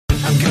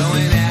I'm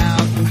going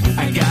out,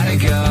 I gotta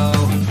go.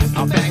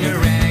 I'll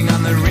bang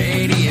on the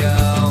radio.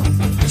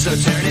 So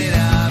turn it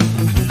up,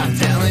 I'm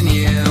telling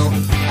you.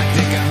 I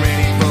think I'm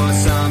ready for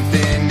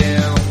something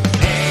new.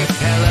 Hey,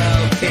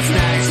 hello, it's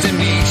nice to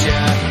meet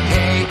ya.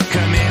 Hey,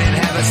 come in and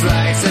have a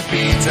slice of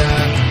pizza.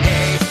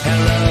 Hey,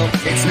 hello,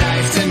 it's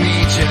nice to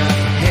meet ya.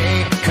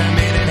 Hey, come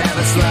in and have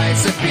a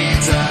slice of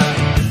pizza.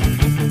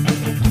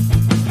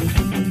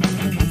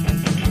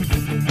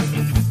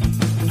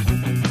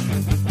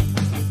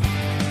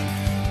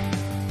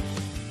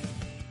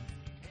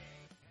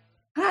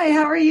 Hi,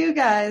 how are you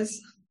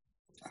guys?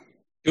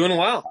 Doing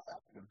well.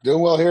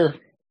 Doing well here.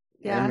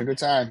 Yeah. Having a good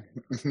time.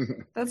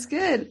 That's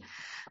good.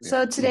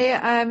 So today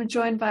I'm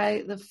joined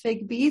by the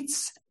Fig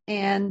Beats.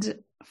 And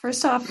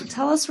first off,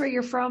 tell us where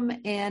you're from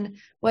and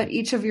what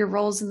each of your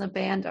roles in the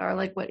band are,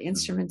 like what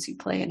instruments you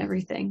play and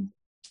everything.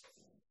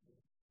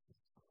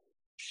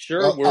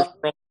 Sure.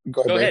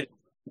 Go ahead.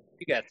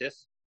 You got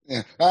this.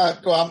 Yeah.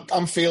 Well,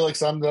 I'm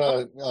Felix. I'm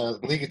the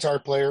lead guitar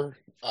player,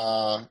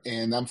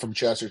 and I'm from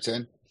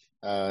Chesterton,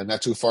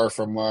 not too far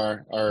from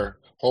our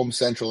home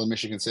central in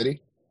Michigan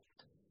City.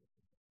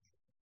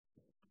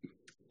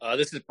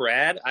 This is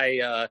Brad.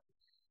 I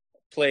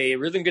play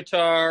rhythm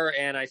guitar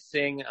and I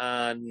sing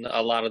on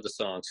a lot of the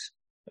songs.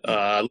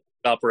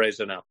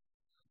 Valparaiso now.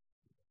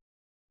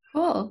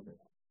 Cool.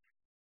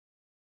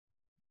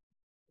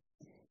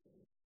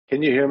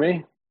 Can you hear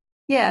me?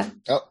 Yeah.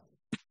 Oh,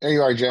 there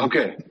you are, Jim.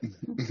 Okay.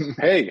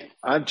 Hey,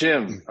 I'm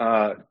Jim,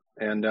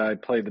 and I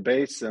play the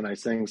bass and I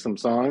sing some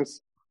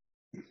songs.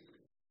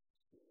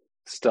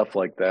 Stuff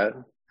like that.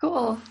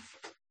 Cool.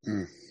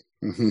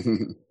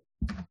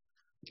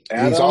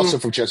 Adam, he's also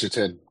from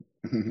Chesterton.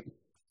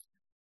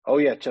 Oh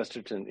yeah,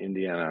 Chesterton,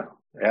 Indiana.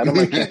 Adam,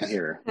 I can't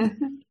hear.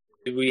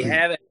 We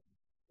have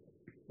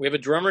a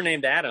drummer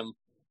named Adam.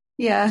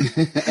 Yeah.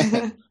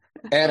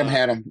 Adam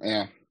had him.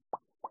 Yeah.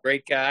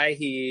 Great guy.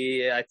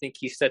 I think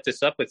he set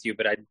this up with you,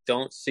 but I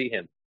don't see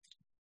him.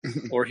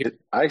 Or he.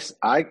 I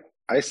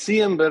see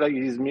him, but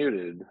he's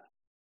muted.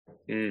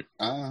 It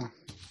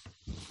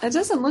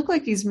doesn't look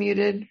like he's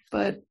muted,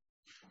 but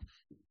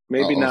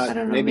maybe not. I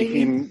don't know, maybe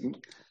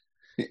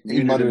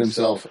he muttered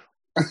himself.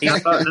 How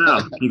about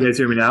now? You guys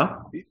hear me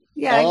now?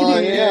 Yeah, I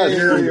can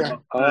hear you.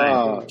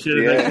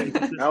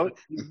 Yeah.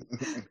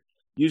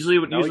 Usually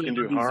we can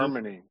do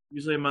harmony.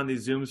 Usually I'm on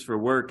these Zooms for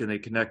work and they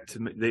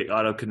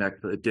auto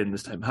connect, but it didn't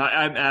this time. Hi,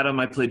 I'm Adam.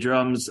 I play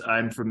drums.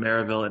 I'm from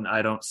Maryville and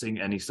I don't sing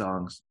any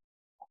songs.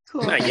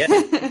 Cool. Not yet.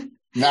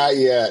 Not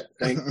yet.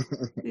 Thank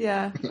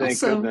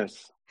Awesome.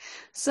 goodness.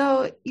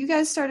 So you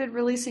guys started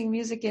releasing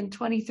music in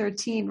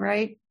 2013,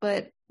 right?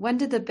 But when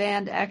did the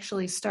band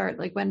actually start?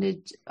 Like when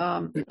did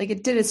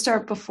did it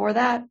start before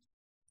that?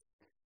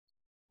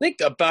 I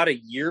think about a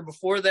year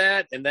before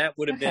that, and that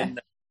would have been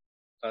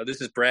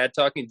this is Brad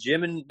talking.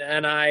 Jim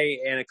and I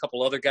and a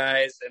couple other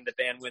guys, and the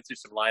band went through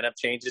some lineup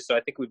changes. So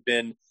I think we've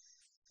been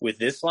with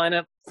this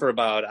lineup for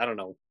about,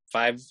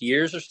 5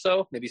 years or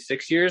so, maybe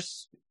 6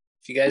 years,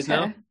 if you guys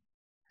know.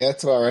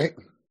 That's all right.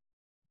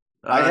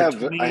 I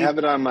have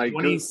it on my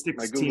Google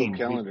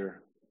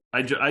Calendar.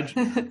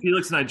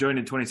 Felix and I joined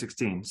in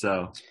 2016.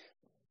 So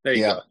there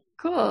you go.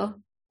 Cool.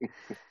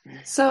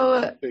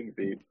 So Big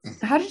beat.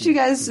 How did you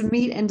guys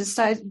meet and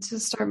decide to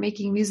start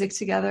making music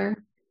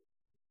together?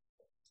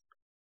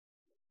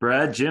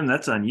 Brad, Jim,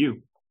 that's on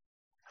you.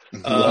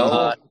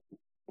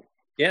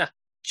 Yeah.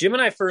 Jim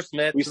and I first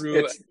met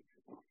through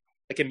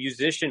like a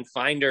musician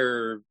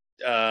finder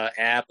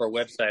app or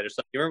website or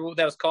something. You remember what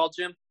that was called,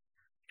 Jim?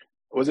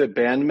 Was it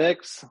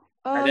Bandmix?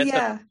 Oh,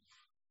 yeah.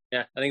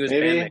 I think it was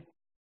Bandmix.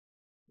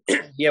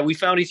 Yeah, we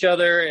found each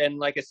other, and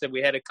like I said,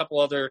 we had a couple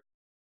other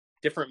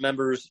different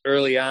members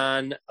early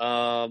on,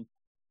 and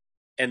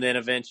then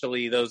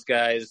eventually those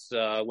guys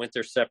went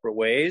their separate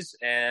ways.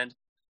 And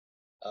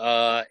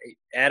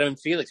Adam and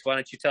Felix, why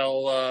don't you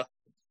tell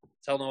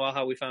Noel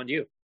how we found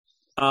you?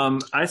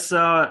 I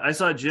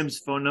saw Jim's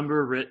phone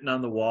number written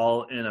on the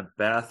wall in a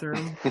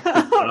bathroom.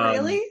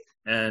 Really?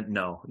 And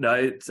no,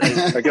 I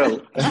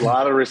got a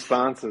lot of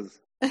responses.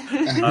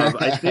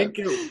 I think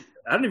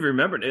I don't even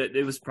remember it.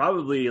 It was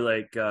probably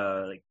like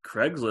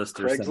Craigslist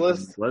or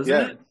something,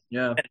 wasn't it?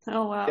 Yeah.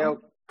 Oh wow. Yeah,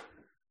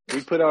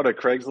 we put out a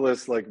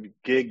Craigslist like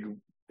gig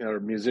or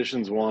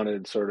musicians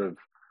wanted, sort of.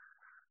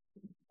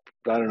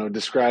 I don't know,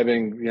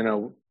 describing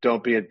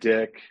don't be a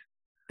dick,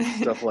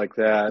 stuff like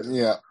that.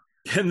 Yeah.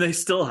 And they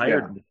still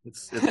hired me.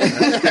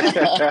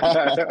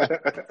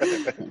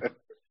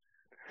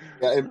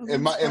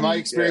 In my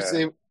experience,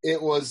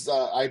 it was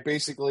I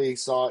basically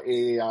saw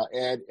a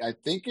ad. I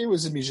think it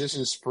was a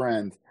musician's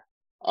friend,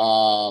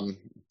 and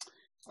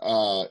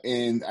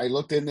I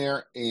looked in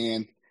there,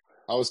 and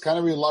I was kind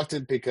of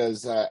reluctant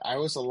because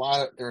there's a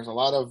lot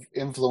of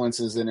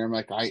influences in there. I'm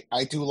like,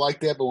 I do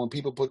like that, but when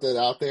people put that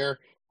out there,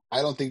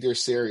 I don't think they're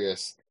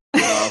serious.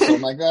 So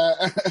I'm like,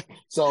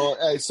 so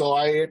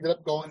I ended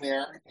up going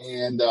there,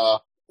 and a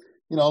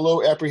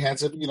little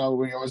apprehensive. When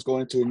you're always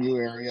going into a new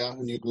area,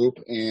 a new group,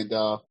 and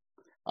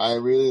I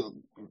really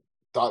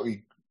thought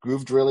we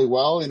grooved really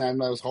well, and I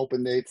was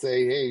hoping they'd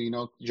say, hey,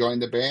 join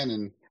the band,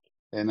 and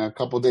And a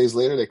couple of days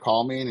later, they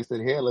called me and they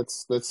said, "Hey,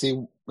 let's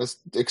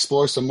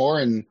explore some more."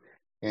 And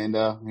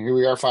here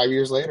we are 5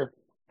 years later.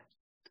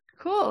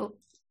 Cool.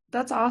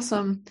 That's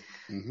awesome.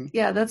 Mm-hmm.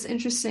 Yeah, that's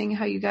interesting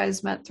how you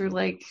guys met through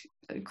like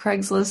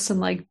Craigslist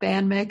and like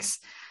Bandmix.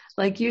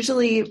 Like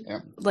usually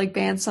like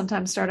bands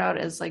sometimes start out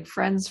as like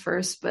friends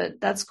first, but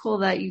that's cool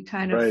that you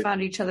kind of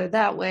found each other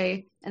that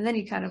way and then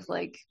you kind of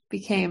like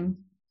became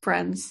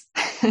friends.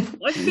 I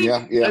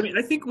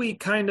think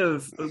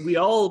we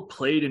all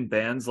played in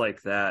bands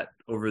like that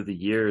over the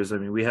years. I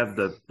mean, we have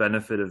the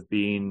benefit of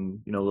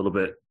being, a little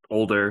bit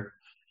older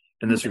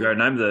in this regard.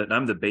 And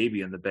I'm the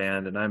baby in the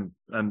band, and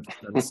I'm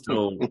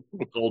still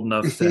old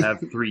enough to have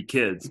 3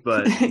 kids,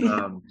 but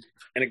and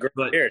a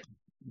great beard.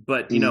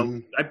 But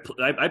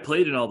I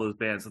played in all those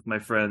bands with my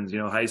friends,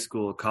 high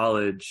school,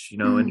 college,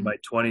 into my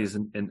 20s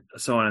and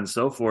so on and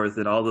so forth.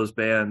 And all those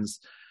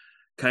bands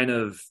kind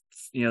of,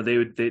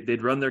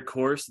 they'd run their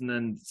course, and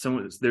then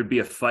there'd be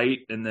a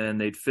fight, and then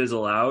they'd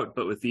fizzle out.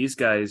 But with these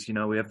guys,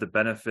 we have the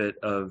benefit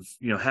of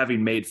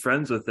having made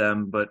friends with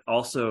them, but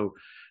also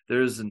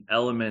there's an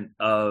element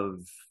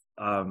of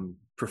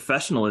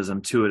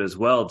professionalism to it as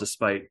well.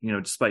 Despite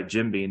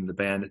Jim being in the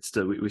band, it's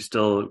still we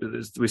still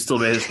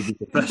managed to be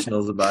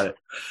professionals about it.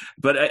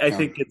 But I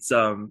think it's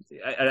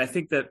I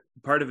think that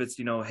part of it's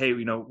hey,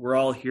 we're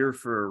all here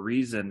for a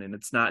reason, and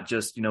it's not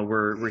just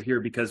we're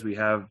here because we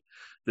have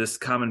this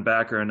common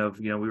background of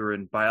we were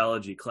in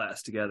biology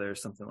class together or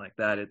something like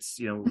that. It's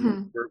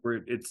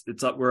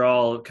we're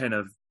all kind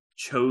of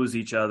chose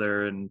each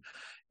other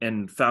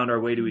and found our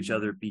way to each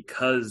other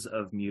because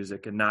of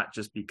music, and not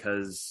just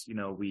because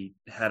we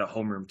had a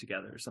homeroom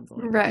together or something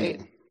like right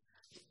that.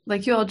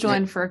 Like you all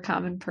joined for a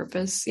common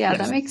purpose.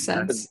 That makes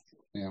sense.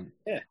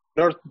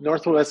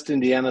 Northwest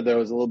Indiana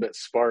though is a little bit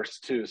sparse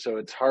too, so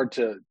it's hard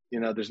to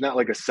there's not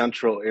like a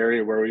central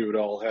area where we would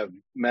all have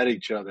met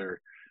each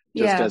other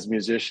just as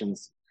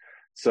musicians.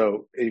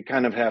 So you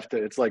kind of have to,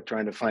 it's like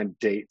trying to find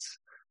dates,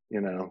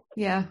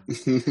 Yeah.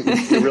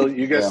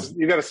 you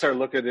got to start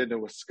looking into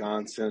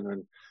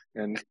Wisconsin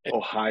and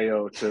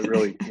Ohio to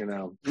really,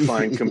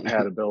 find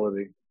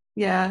compatibility.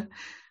 Yeah.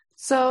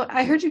 So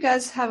I heard you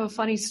guys have a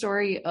funny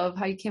story of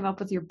how you came up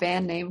with your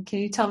band name. Can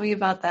you tell me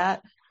about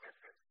that?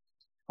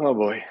 Oh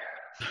boy.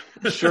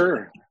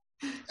 Sure.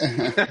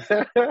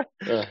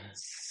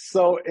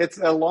 So it's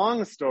a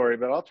long story,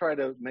 but I'll try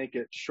to make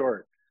it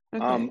short.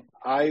 Okay.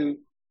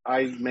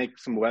 I make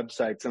some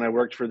websites, and I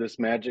worked for this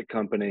magic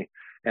company,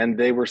 and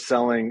they were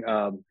selling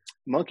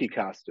monkey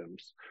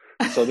costumes.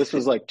 So this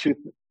was like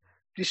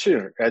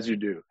sure, as you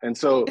do. And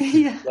so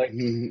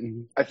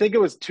I think it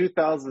was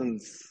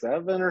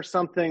 2007 or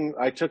something.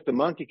 I took the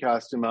monkey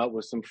costume out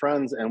with some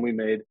friends, and we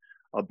made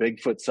a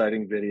Bigfoot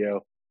sighting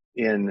video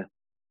in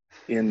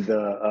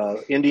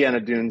the Indiana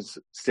Dunes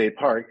State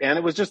Park. And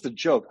it was just a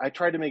joke. I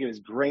tried to make it as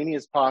grainy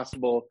as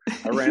possible.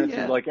 I ran it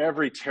through like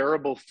every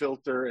terrible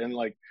filter, and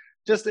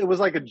it was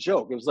like a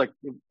joke. It was like,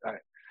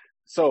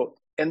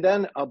 and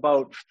then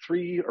about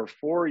 3 or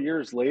 4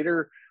 years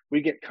later,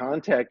 we get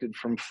contacted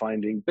from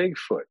Finding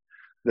Bigfoot,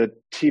 the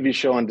TV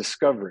show on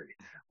Discovery,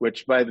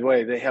 which, by the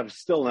way, they have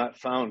still not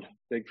found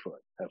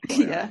Bigfoot.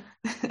 Yeah.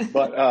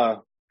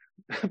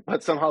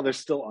 But somehow they're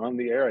still on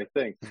the air, I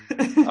think.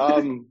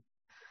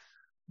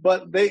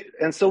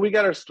 So we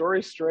got our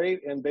story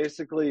straight, and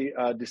basically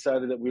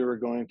decided that we were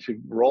going to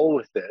roll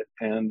with it.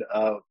 And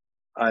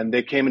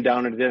they came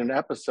down and did an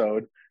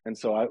episode. And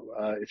so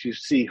if you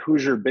see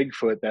Hoosier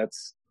Bigfoot,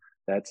 that's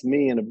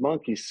me in a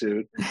monkey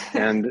suit.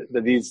 And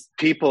these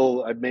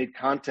people, I've made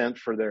content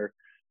for their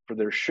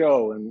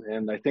show.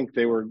 And I think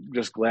they were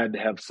just glad to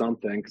have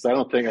something, because I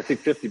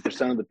think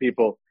 50% of the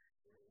people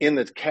in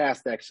the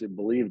cast actually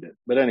believed it.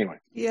 But anyway.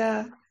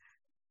 Yeah.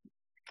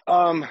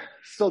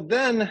 So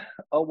then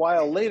a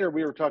while later,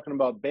 we were talking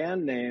about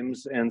band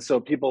names. And so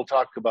people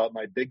talked about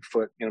my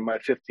Bigfoot, my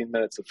 15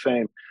 minutes of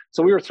fame.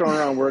 So we were throwing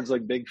around words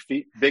like big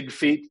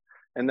feet.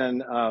 And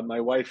then my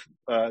wife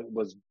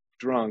was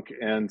drunk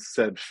and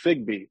said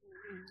fig beat.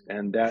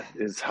 And that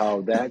is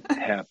how that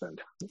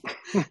happened.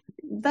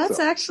 That's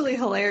actually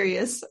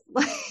hilarious.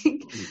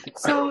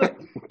 So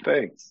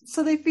thanks.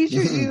 So they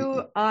featured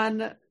you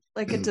on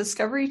like a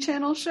Discovery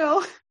Channel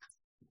show?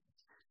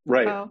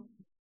 Right. Wow.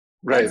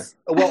 Right.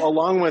 Well,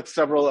 along with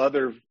several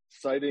other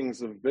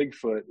sightings of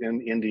Bigfoot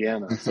in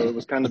Indiana. So it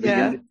was kind of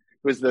it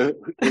was the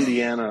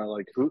Indiana,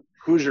 like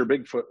Hoosier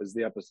Bigfoot was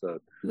the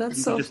episode.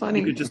 That's so funny.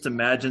 You could just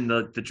imagine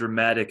the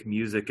dramatic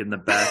music in the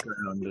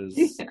background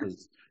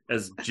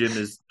as Jim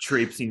is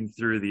traipsing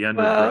through the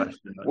underbrush.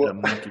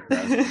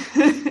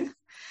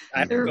 I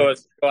have to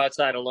go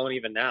outside alone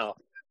even now,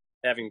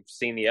 having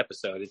seen the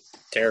episode. It's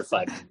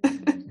terrified.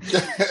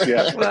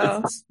 Yeah.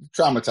 Wow. It's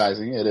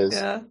traumatizing. It is.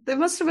 Yeah. They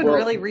must have been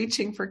really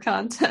reaching for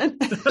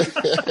content.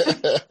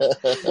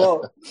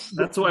 Well,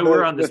 that's why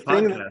we're on this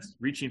podcast,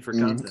 reaching for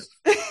content.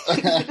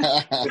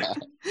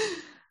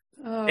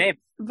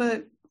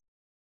 But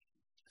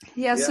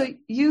so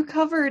you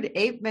covered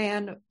Ape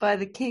Man by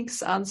the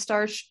Kinks on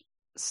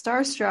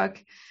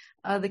Starstruck,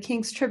 the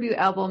Kinks tribute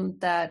album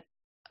that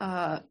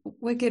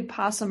Wicked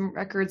Possum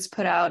Records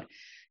put out.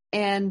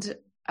 And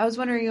I was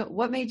wondering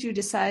what made you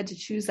decide to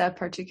choose that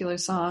particular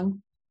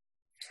song?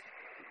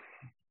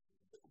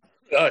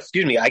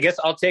 Excuse me. I guess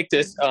I'll take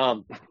this.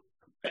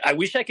 I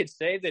wish I could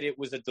say that it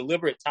was a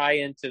deliberate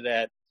tie-in to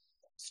that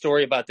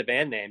story about the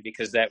band name,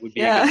 because that would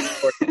be a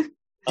good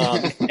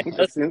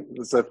story.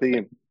 It's a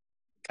theme.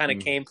 Kind of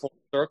came full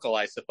circle,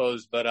 I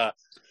suppose. But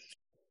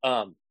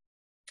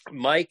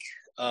Mike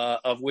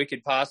of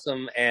Wicked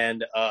Possum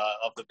and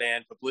of the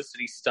band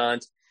Publicity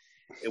Stunt,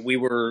 we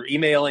were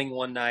emailing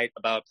one night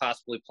about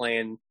possibly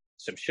playing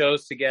some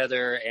shows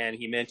together, and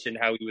he mentioned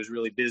how he was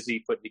really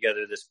busy putting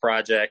together this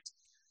project,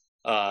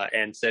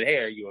 and said, "Hey,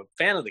 are you a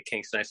fan of the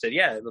Kinks?" And I said,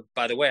 "Yeah,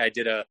 by the way, I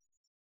did a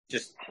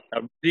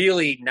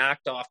really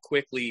knocked off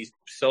quickly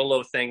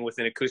solo thing with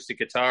an acoustic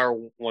guitar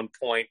one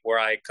point where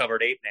I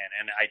covered Ape Man,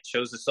 and I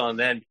chose the song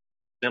then.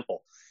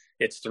 Simple.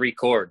 It's 3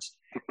 chords,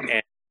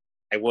 and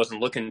I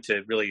wasn't looking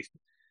to really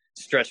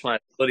stretch my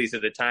abilities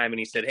at the time." And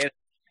he said, "Hey,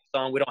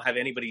 song, we don't have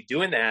anybody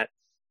doing that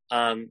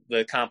on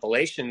the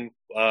compilation.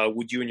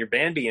 Would you and your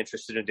band be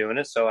interested in doing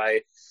it?" So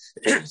I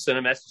sent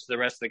a message to the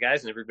rest of the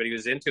guys, and everybody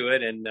was into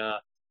it. And,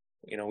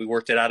 we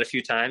worked it out a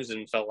few times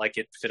and felt like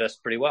it fit us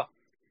pretty well.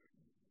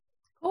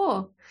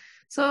 Cool.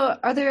 So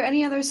are there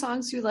any other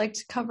songs you'd like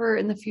to cover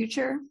in the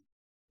future?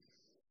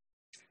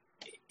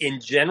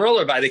 In general,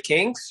 or by the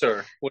Kinks,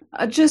 or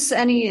just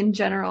any in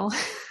general?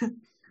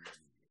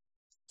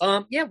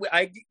 Yeah,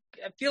 I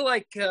feel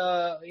like,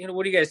 what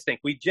do you guys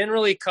think? We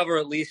generally cover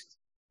at least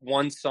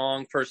one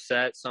song per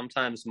set,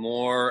 sometimes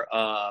more.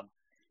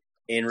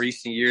 In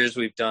recent years,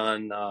 we've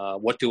done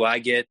 "What Do I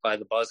Get" by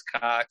the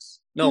Buzzcocks.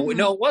 No, it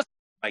wasn't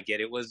 "I Get."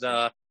 It was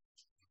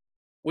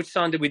which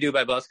song did we do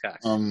by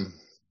Buzzcocks?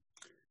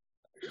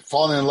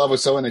 Falling in Love with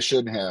Someone I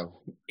Shouldn't Have.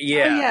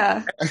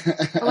 Yeah. Oh,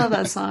 yeah. I love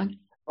that song.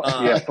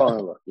 Fall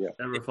in Love. Yeah.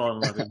 Never Fall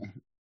in Love.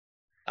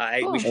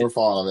 We should Never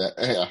fall in love.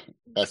 Yeah.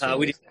 That's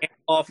we did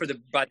All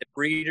by the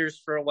Breeders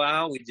for a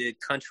while. We did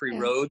Country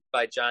Road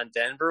by John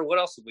Denver. What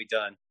else have we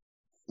done?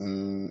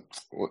 We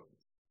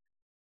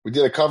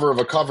did a cover of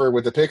a cover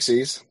with the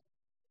Pixies.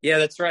 Yeah,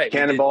 that's right.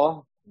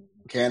 Cannonball.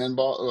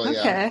 Well,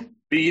 okay. Yeah.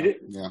 Beat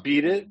It. Yeah.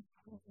 Beat It.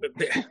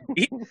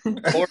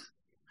 Or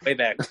way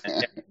back.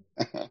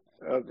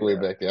 Way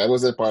back there. I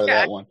wasn't part of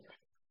that one.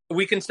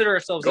 We consider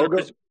ourselves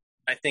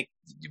I think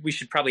we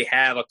should probably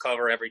have a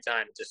cover every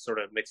time. It just sort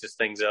of mixes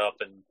things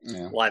up and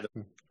live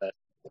it.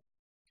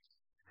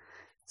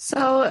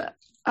 So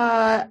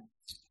I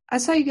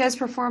saw you guys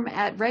perform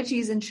at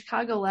Reggie's in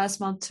Chicago last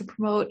month to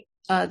promote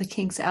the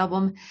Kinks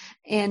album,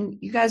 and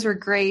you guys were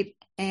great.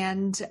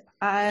 And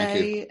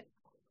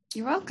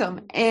you're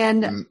welcome.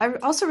 And I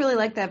also really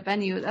like that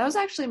venue. That was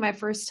actually my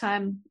first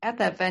time at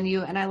that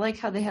venue, and I like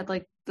how they had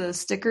like the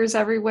stickers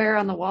everywhere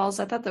on the walls.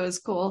 I thought that was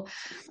cool.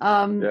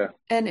 And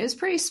it was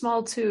pretty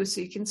small too, so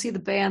you can see the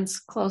bands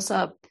close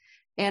up.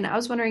 And I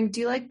was wondering,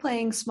 do you like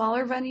playing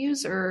smaller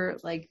venues or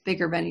like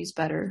bigger venues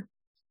better?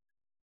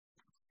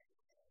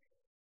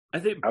 I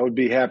think I would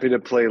be happy to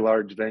play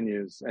large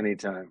venues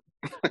anytime.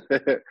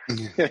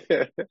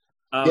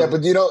 Yeah,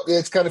 but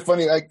it's kind of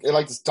funny. I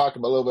like to talk a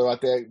little bit about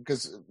that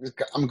because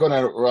I'm going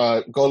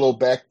to go a little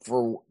back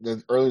for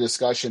the early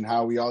discussion,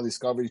 how we all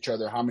discovered each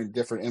other, how many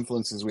different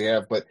influences we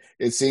have. But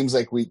it seems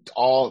like we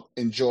all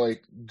enjoy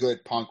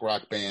good punk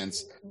rock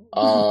bands.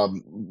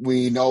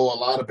 We know a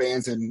lot of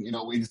bands, and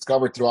we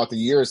discovered throughout the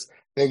years.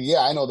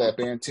 I know that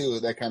band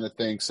too, that kind of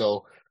thing.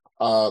 So,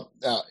 but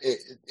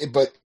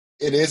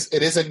it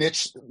is a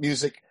niche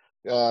music.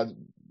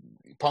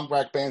 Punk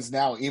rock bands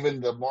now, even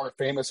the more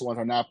famous ones,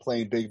 are not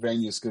playing big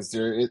venues because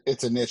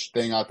it's a niche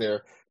thing out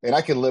there, and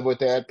I can live with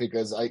that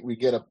because we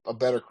get a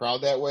better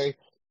crowd that way,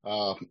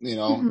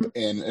 and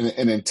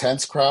an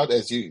intense crowd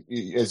as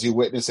you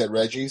witness at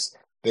Reggie's.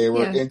 They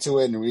were into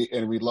it,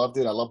 and we loved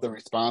it. I love the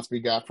response we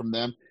got from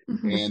them,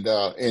 and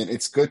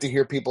it's good to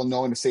hear people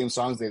knowing the same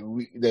songs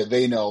that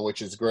they know,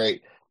 which is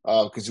great.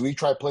 Because we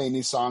try playing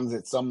these songs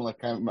at some like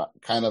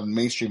kind of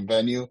mainstream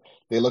venue,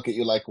 they look at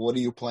you like, "What are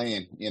you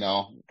playing?"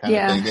 Kind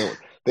of thing.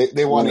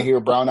 They want to hear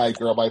 "Brown Eyed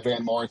Girl" by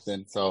Van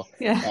Morrison. So,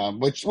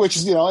 which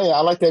is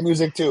I like that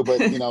music too. But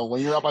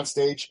when you're up on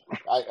stage,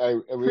 I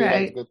really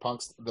like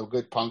the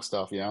good punk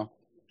stuff.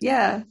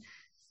 Yeah,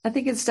 I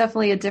think it's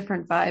definitely a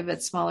different vibe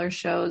at smaller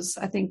shows.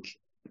 I think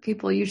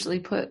people usually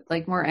put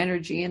like more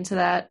energy into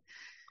that.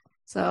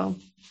 So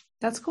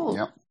that's cool.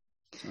 Yep.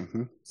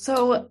 Mm-hmm.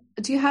 So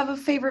do you have a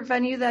favorite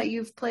venue that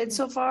you've played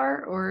so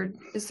far, or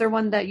is there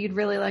one that you'd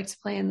really like to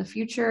play in the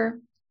future?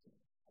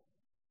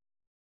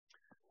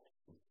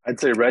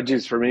 I'd say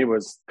Reggie's for me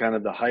was kind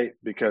of the height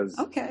because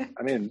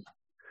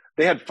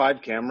they had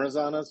 5 cameras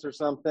on us or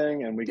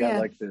something, and we got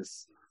like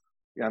this.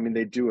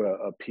 They do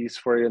a piece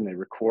for you and they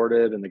record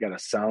it, and they got a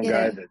sound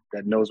guy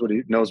that knows what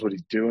he's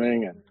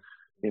doing,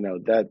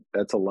 and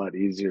that's a lot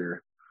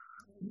easier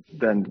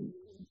than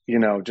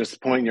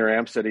just pointing your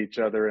amps at each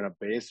other in a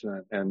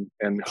basement and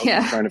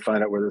trying to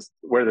find out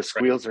where the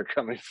squeals are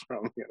coming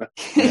from.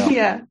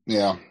 Yeah.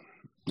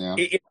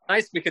 It's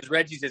nice because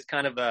Reggie's is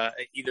kind of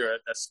either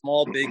a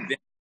small big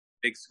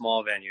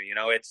small venue.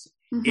 It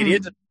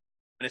is, and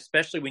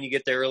especially when you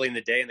get there early in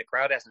the day and the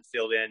crowd hasn't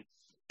filled in,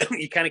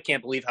 you kind of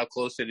can't believe how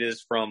close it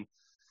is from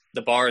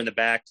the bar in the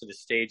back to the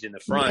stage in the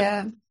front.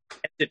 Yeah.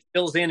 As it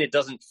fills in, it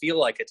doesn't feel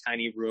like a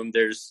tiny room.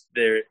 It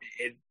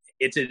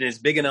is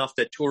big enough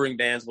that touring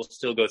bands will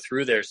still go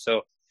through there.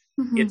 So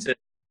it's a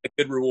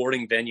good,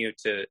 rewarding venue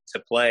to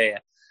play.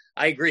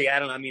 I agree. I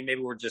don't know. I mean,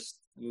 maybe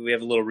we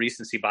have a little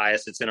recency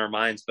bias. It's in our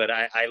minds, but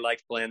I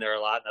liked playing there a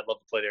lot, and I'd love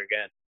to play there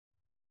again.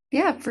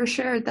 Yeah, for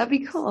sure. That'd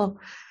be cool.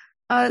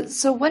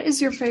 So what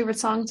is your favorite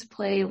song to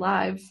play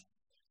live?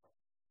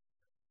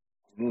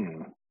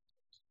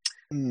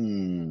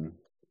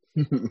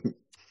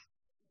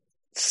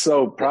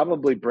 So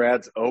probably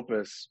Brad's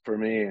Opus for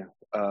me.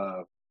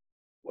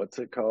 What's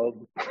it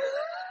called?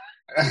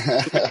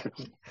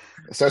 It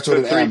starts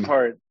with an M.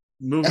 Part.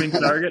 Moving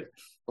Target.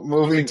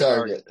 Moving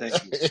Target.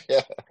 Thank you.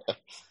 Yeah.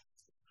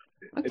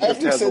 It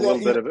just has a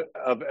little bit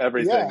of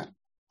everything. Yeah,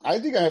 I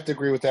think I have to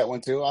agree with that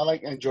one too. I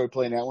enjoy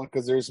playing that one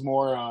because there's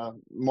more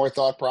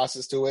thought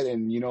process to it,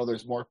 and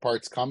there's more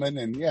parts coming,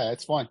 and yeah,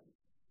 it's fun.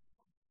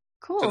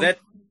 Cool. So that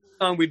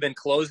song we've been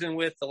closing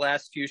with the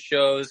last few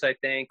shows, I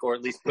think, or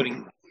at least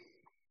putting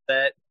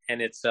that,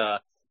 and it's kind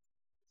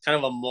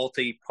of a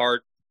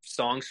multi-part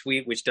song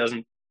suite, which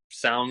doesn't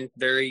sound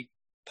very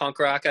punk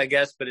rock, I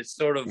guess, but it's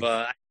sort of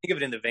I think of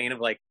it in the vein of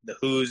like the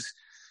Who's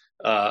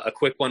A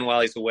Quick One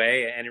While He's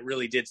Away, and it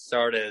really did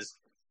start as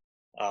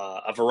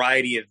a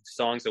variety of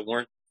songs that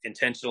weren't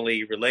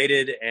intentionally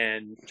related,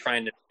 and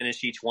trying to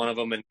finish each one of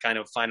them and kind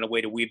of find a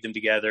way to weave them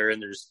together.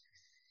 And there's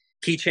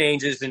key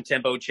changes and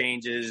tempo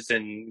changes,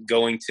 and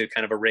going to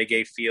kind of a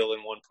reggae feel in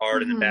one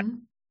part and then back to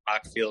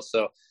rock feel.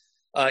 So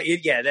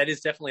that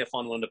is definitely a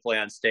fun one to play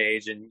on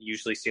stage, and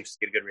usually seems to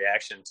get a good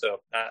reaction.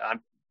 So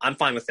I'm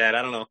fine with that.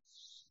 I don't know.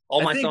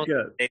 All my songs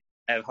I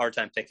have a hard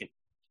time picking.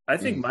 I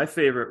think my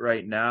favorite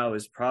right now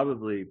is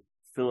probably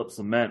Philip's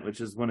Lament, which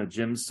is one of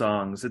Jim's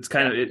songs. It's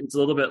kind of it's a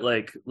little bit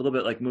like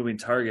Moving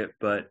Target,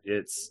 but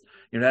it's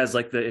it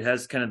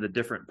has kind of the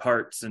different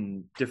parts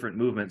and different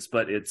movements,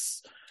 but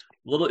it's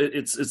a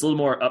little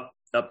more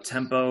up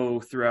tempo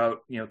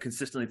throughout,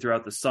 consistently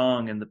throughout the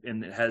song,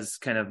 and it has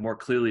kind of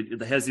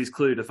it has these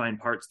clearly defined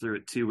parts through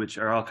it too, which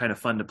are all kind of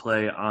fun to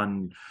play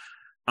on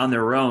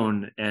their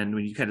own. And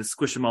when you kind of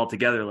squish them all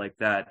together like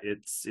that,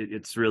 it's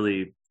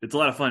a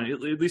lot of fun,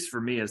 at least for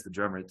me as the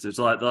drummer. There's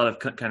a lot of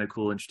kind of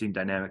cool, interesting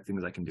dynamic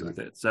things I can do with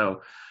it.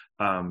 So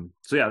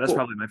yeah, that's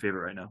probably my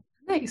favorite right now.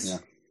 Nice.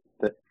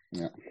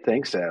 Yeah.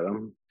 Thanks,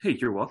 Adam. Hey,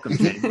 you're welcome,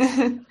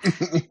 James.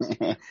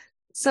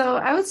 So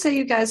I would say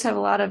you guys have a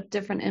lot of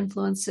different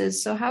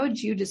influences. So how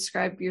would you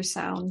describe your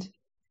sound?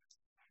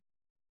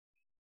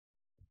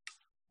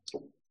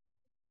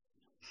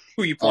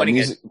 Who are you pointing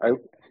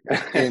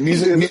at?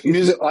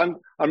 Music on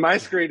my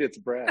screen. It's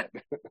Brad.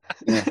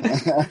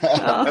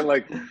 I'm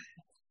like,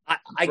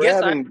 I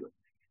guess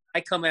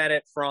I come at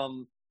it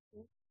from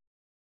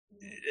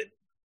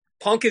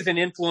punk is an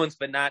influence,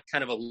 but not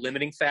kind of a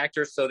limiting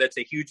factor. So that's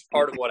a huge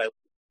part of what I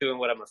do and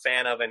what I'm a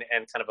fan of, and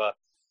kind of a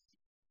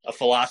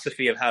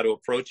philosophy of how to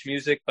approach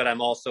music. But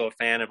I'm also a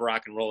fan of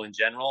rock and roll in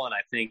general. And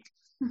I think,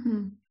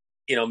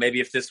 maybe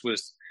if this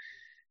was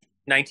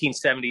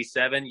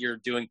 1977, you're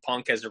doing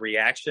punk as a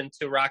reaction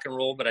to rock and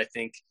roll. But I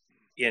think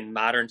in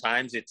modern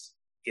times, it's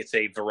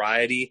a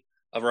variety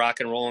of rock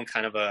and roll and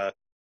kind of a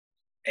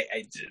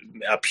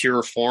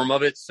pure form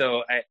of it.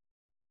 So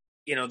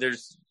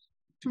there's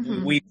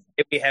we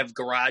have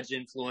garage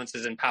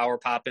influences and power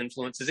pop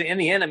influences. In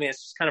the end, I mean,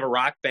 it's just kind of a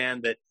rock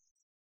band that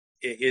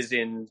is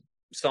in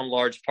some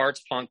large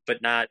parts punk,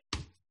 but not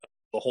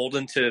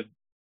beholden to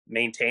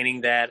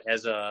maintaining that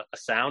as a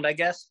sound, I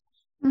guess.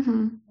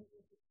 Mm-hmm.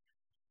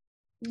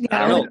 Yeah.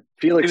 I don't know.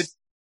 Felix,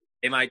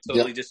 am I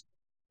totally just?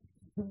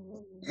 I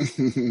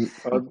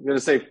was going to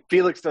say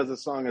Felix does a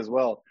song as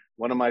well.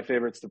 One of my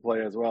favorites to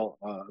play as well,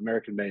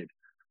 American Made.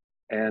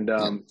 And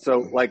so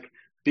like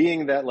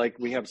being that like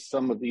we have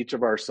some of each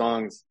of our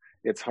songs,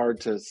 it's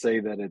hard to say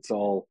that it's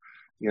all,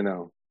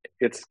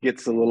 it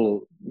gets a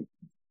little,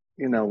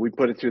 we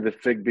put it through the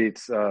Fig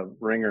Beats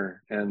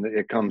ringer and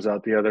it comes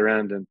out the other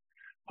end, and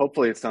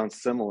hopefully it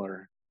sounds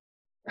similar.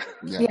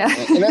 Yeah.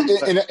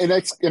 And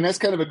that's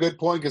kind of a good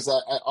point, because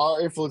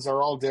our influences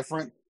are all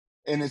different.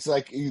 And it's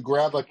like you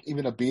grab like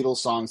even a Beatles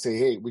song, say,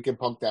 hey, we can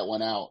punk that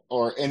one out,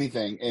 or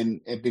anything.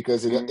 And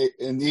because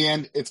in the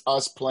end, it's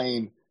us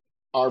playing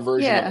our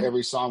version of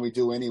every song we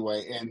do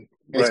anyway. And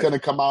it's going to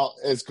come out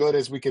as good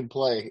as we can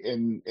play.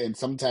 And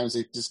sometimes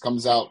it just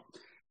comes out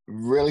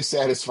really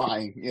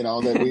satisfying,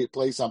 that we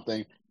play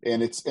something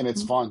and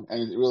it's fun.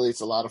 And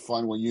it's a lot of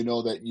fun when you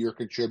know that you're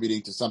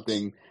contributing to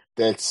something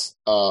that's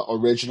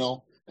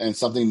original and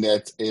something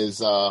that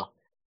is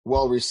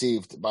well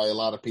received by a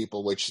lot of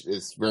people, which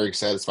is very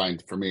satisfying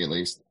for me, at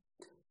least.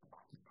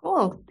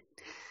 Cool.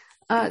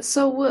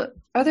 So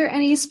are there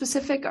any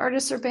specific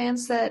artists or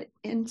bands that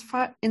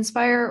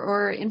inspire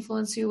or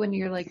influence you when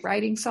you're like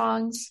writing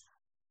songs?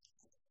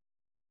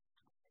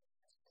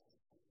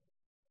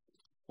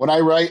 When I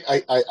write,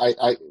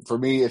 I for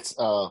me, it's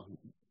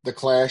The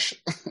Clash.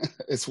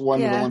 It's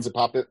one of the ones that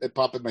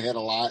pop in my head a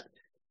lot.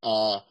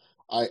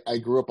 I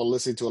grew up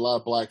listening to a lot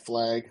of Black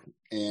Flag,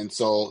 and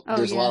so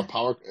there's a lot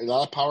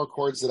of power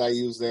chords that I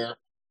use there.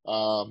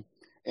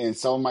 And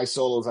some of my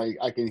solos,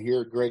 I can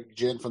hear Greg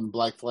Ginn from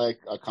Black Flag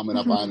coming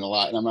up on a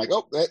lot, and I'm like,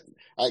 oh,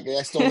 I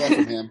stole that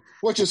from him,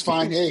 which is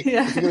fine. Hey,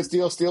 if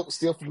you're gonna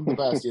steal from the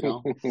best, you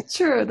know.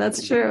 True,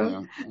 that's true.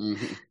 Yeah.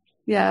 Mm-hmm.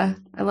 Yeah,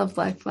 I love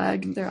Black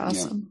Flag. They're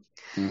awesome.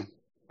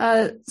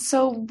 Yeah.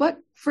 So what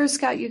first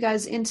got you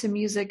guys into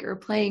music or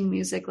playing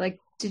music? Like,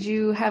 did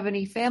you have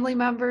any family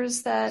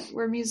members that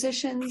were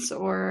musicians,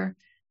 or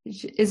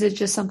is it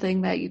just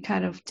something that you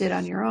kind of did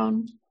on your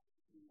own?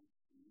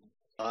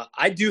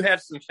 I do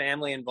have some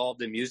family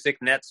involved in music,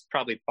 and that's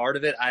probably part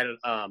of it.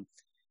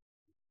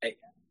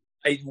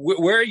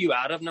 Where are you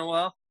out of,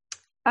 Noelle?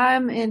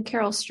 I'm in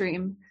Carroll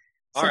Stream.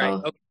 All right.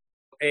 Okay.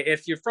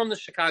 If you're from the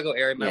Chicago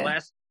area, my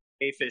last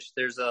Skafish,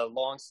 there's a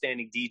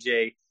long-standing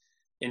DJ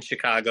in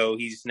Chicago.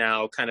 He's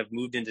now kind of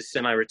moved into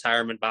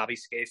semi-retirement, Bobby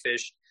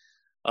Skafish.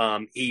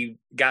 He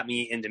got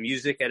me into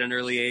music at an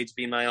early age,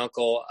 being my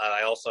uncle.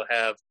 I also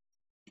have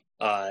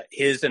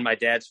his and my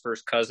dad's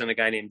first cousin, a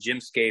guy named Jim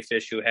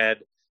Skafish, who had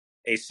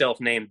a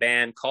self-named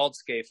band called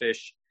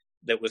Skafish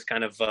that was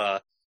kind of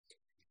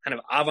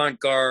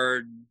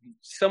avant-garde,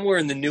 somewhere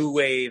in the new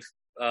wave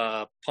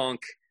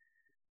punk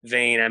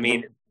vein. I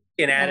mean,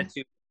 in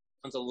attitude,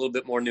 a little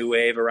bit more new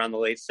wave around the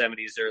late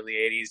 70s, early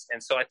 80s.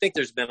 And so I think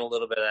there's been a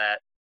little bit of that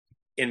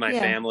in my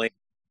family,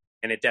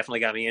 and it definitely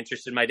got me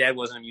interested. My dad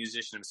wasn't a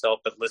musician himself,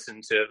 but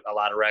listened to a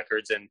lot of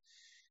records. And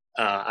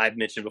I've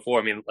mentioned before,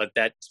 I mean,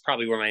 that's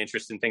probably where my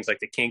interest in things like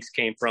the Kinks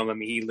came from. I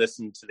mean, he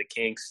listened to the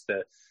Kinks,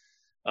 the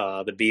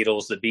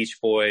Beatles, the Beach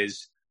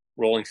Boys,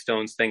 Rolling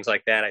Stones, things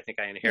like that. I think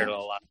I inherited a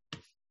lot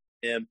from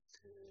him.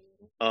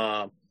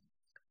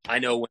 I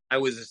know when I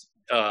was,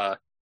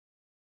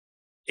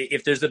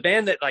 if there's a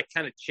band that like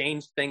kind of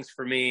changed things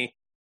for me,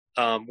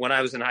 when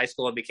I was in high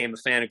school, I became a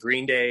fan of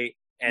Green Day.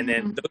 And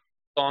then those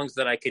songs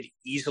that I could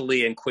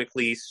easily and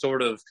quickly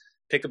sort of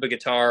pick up a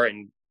guitar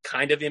and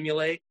kind of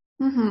emulate.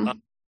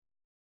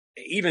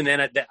 Even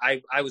then,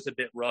 I was a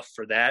bit rough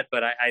for that,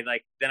 but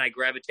I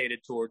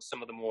gravitated towards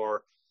some of the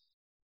more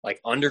like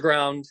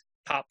underground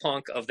pop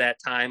punk of that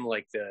time,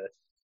 like the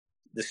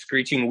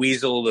Screeching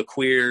Weasel, the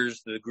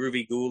Queers, the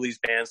Groovy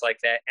Ghoulies, bands like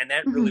that. And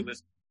that really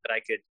was that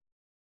I could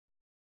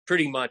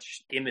pretty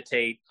much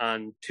imitate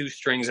on two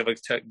strings of a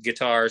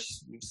guitar,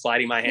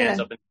 sliding my hands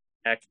up in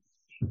the neck,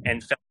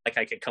 and felt like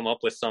I could come up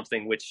with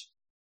something, which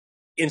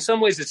in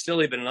some ways it's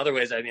silly, but in other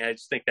ways, I mean, I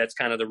just think that's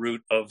kind of the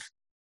root of,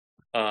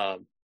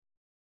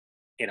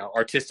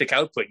 artistic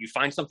output. You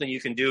find something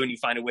you can do and you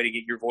find a way to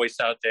get your voice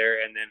out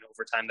there. And then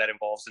over time that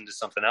evolves into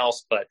something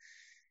else, but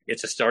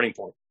it's a starting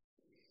point.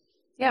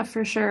 Yeah,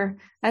 for sure.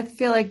 I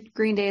feel like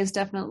Green Day is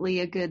definitely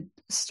a good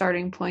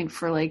starting point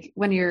for like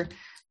when you're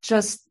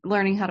just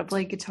learning how to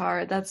play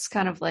guitar. That's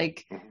kind of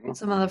like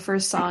some of the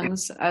first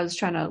songs I was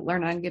trying to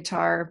learn on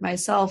guitar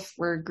myself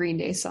were Green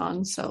Day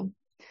songs. So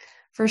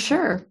for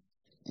sure.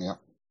 Yeah.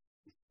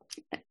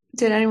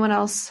 Did anyone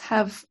else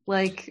have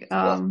like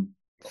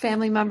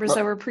family members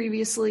that were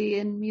previously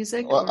in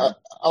music? Well,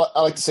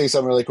 I like to say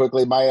something really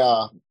quickly.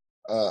 My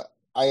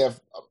I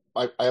have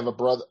a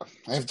brother.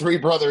 I have three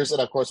brothers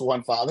and of course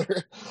one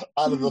father.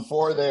 Out of the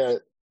four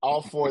there,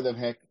 all four of them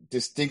had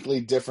distinctly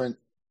different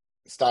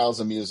styles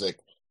of music.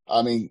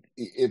 I mean,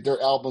 if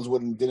their albums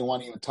didn't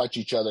want to even touch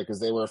each other because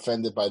they were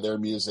offended by their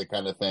music,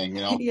 kind of thing.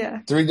 You know,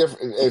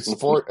 It's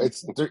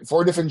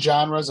four different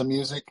genres of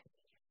music,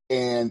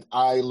 and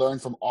I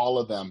learned from all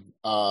of them.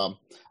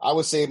 I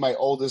would say my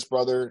oldest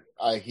brother,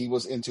 he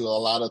was into a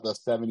lot of the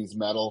 70s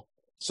metal.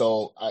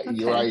 So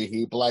you're right,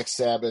 he Black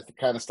Sabbath,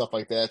 kind of stuff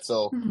like that.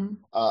 So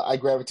I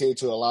gravitated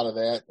to a lot of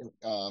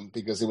that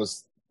because it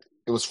was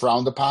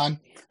frowned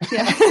upon.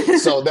 Yeah.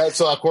 so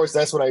of course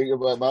that's what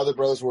my other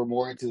brothers were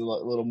more into,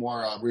 a little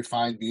more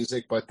refined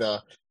music, but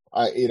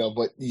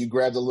but you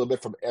grabbed a little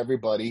bit from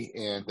everybody,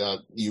 and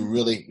you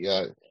really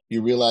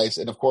you realize,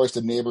 and of course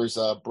the neighbor's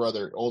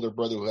older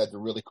brother who had the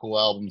really cool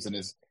albums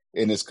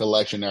in his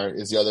collection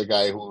is the other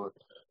guy who,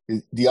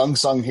 the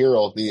unsung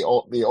hero, the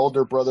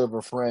older brother of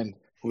a friend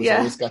who's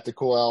always got the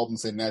cool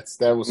albums, and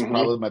that was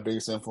probably my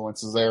biggest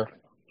influences there.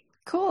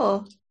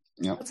 Cool.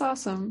 Yeah, that's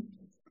awesome.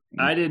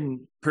 I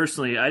didn't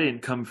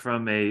come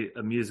from a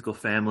musical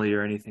family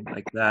or anything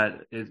like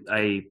that.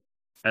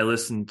 I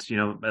listened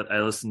to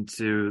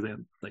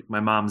like my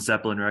mom's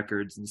Zeppelin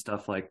records and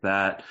stuff like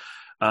that.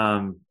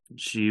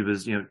 She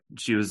was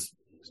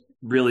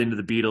really into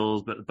the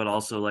Beatles, but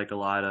also like a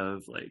lot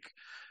of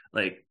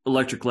like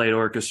Electric Light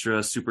Orchestra,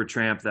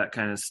 Supertramp, that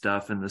kind of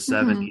stuff in the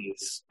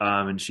 70s.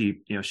 And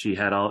she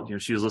had all,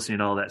 she was listening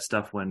to all that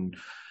stuff when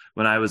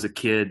I was a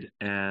kid,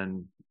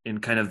 and in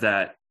kind of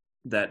that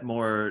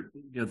more,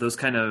 those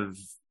kind of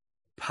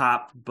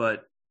pop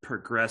but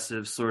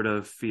progressive sort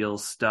of feel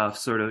stuff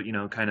sort of,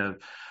 kind of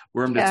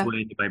wormed its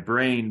way into my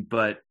brain.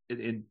 But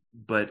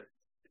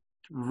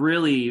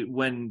really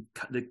when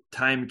the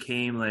time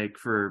came, like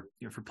for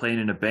playing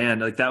in a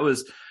band, like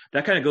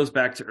that kind of goes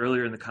back to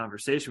earlier in the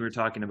conversation we were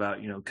talking about,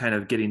 kind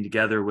of getting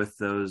together with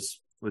those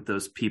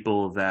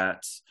people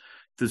that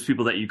those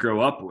people that you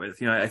grow up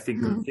with. I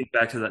think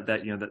back to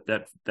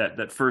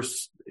that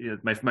first,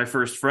 my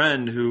first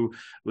friend who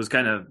was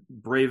kind of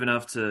brave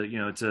enough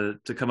to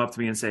come up to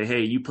me and say,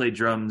 "Hey, you play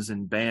drums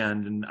in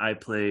band, and I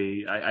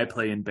play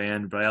in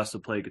band, but I also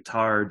play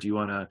guitar. Do you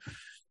want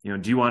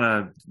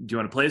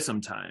to play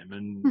sometime?"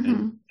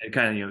 And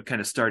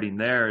kind of starting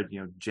there,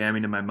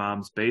 jamming in my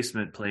mom's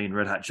basement, playing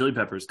Red Hot Chili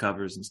Peppers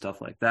covers and stuff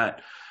like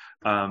that.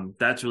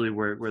 That's really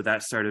where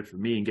that started for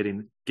me, and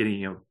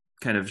getting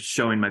kind of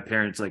showing my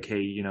parents like,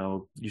 "Hey,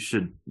 you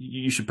should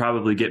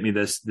probably get me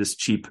this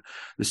cheap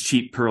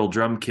Pearl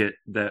drum kit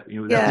that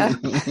that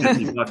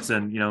 $50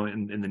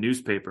 and in the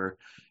newspaper,"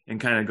 and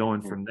kind of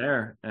going from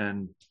there,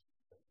 and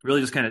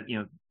really just kind of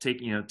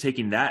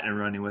taking that and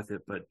running with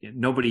it. But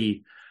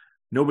nobody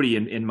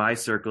in my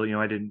circle,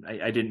 I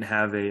didn't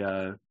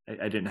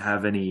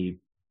have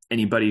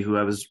anybody who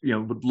I was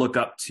would look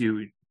up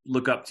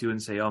to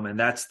and say, "Oh man,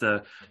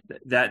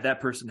 that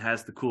person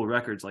has the cool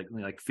records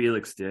like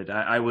Felix did."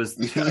 I am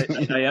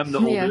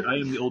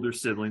the older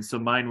sibling, so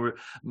mine were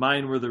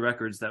the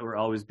records that were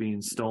always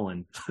being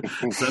stolen.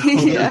 So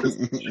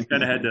I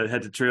kind of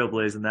had to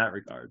trailblaze in that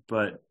regard.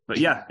 But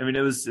yeah, I mean,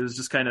 it was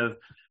just kind of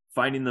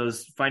finding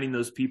those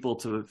people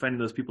to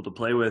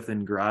play with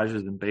in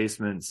garages and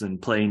basements and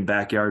playing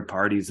backyard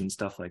parties and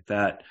stuff like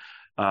that.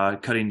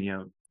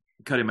 Cutting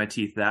my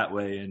teeth that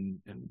way, and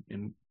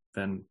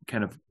then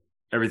kind of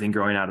everything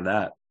growing out of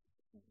that.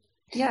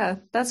 Yeah,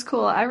 that's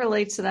cool. I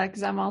relate to that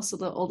because I'm also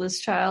the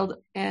oldest child,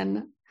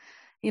 and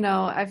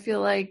I feel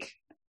like,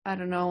 I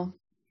don't know,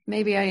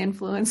 maybe I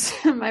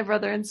influenced my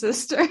brother and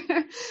sister,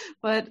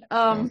 but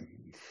well,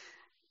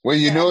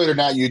 know it or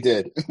not, you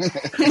did.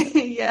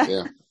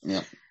 Yeah.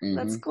 Mm-hmm.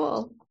 That's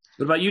cool.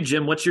 What about you,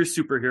 Jim? What's your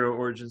superhero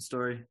origin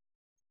story?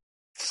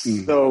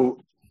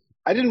 So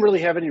I didn't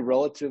really have any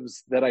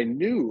relatives that I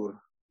knew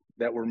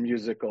that were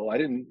musical. I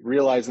didn't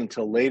realize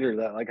until later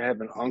that I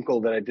have an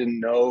uncle that I didn't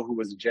know who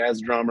was a jazz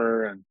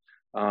drummer, and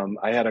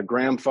I had a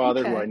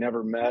grandfather who I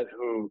never met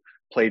who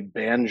played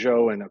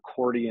banjo and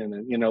accordion,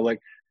 and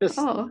this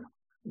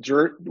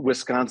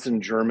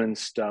Wisconsin German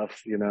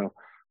stuff,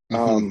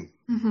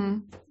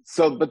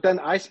 So, but then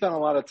I spent a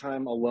lot of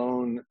time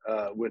alone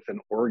with an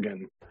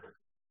organ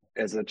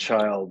as a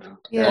child.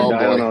 Yeah. And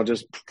I don't know,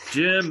 just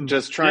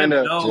trying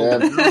Jim,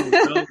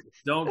 to.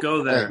 Don't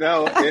go there.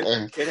 No,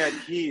 it had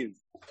keys.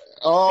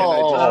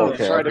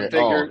 Okay. To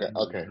figure.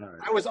 Okay.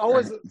 I was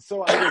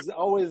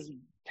always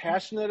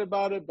passionate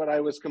about it, but I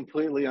was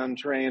completely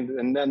untrained,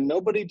 and then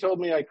nobody told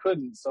me I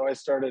couldn't, so I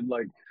started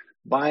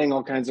buying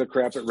all kinds of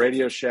crap at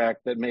Radio Shack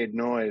that made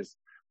noise.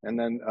 And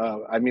then,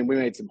 we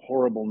made some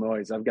horrible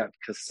noise. I've got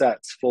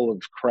cassettes full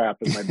of crap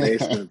in my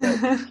basement.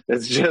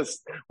 It's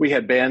just, we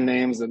had band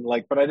names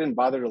but I didn't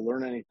bother to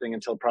learn anything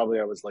until probably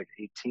I was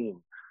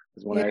 18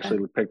 is when I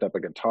actually picked up a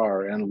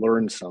guitar and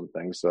learned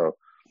something. So,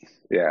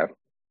 yeah.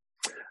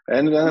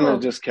 And then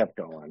it just kept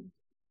going.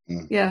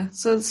 Yeah.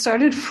 So it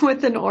started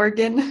with an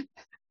organ.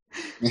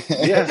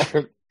 Yeah.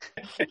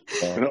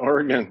 An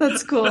organ.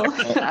 That's cool.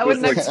 I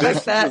wouldn't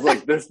expect that. It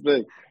was this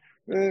big.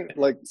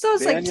 So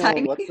it's Daniel,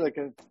 tiny. what's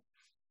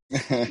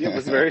it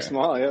was very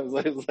small. Yeah, it was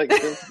like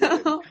this big.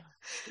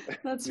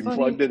 That's you funny.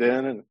 plugged it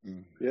in, and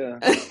yeah.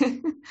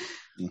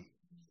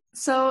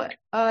 So,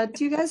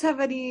 do you guys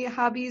have any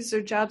hobbies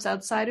or jobs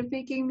outside of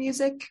making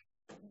music?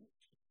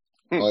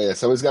 Oh yeah,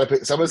 someone's got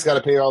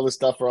to pay all this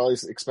stuff for all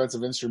these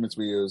expensive instruments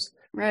we use.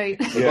 Right.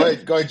 Yeah.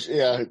 Go ahead.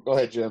 Yeah, go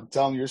ahead, Jim.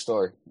 Tell them your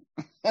story.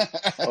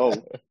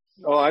 I'm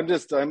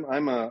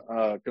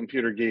a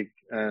computer geek,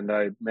 and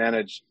I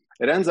manage.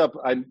 It ends up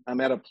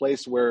I'm at a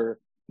place where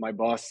my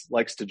boss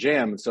likes to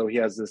jam, and so he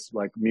has this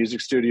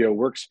music studio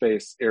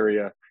workspace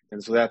area,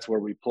 and so that's where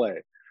we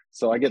play.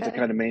 So I get to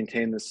kind of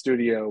maintain the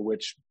studio,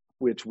 which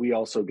we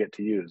also get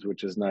to use,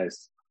 which is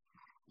nice.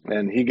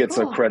 And he gets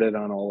a credit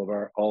on all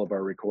of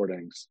our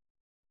recordings.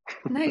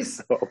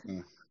 Nice. So,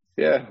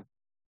 yeah.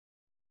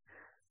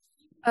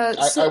 I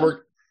used to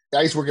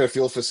work at a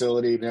field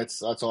facility, and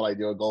that's all I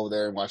do. I go over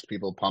there and watch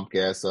people pump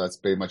gas. So that's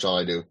pretty much all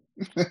I do.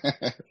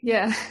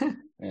 Yeah.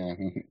 Yeah.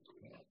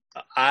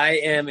 I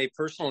am a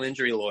personal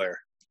injury lawyer.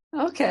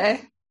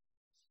 Okay.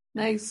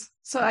 Nice.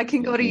 So I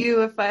can go to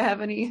you if I have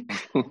any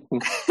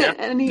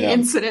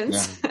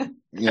incidents.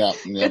 Yeah.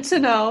 Good to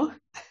know.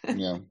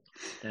 Yeah.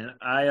 And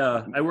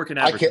I work in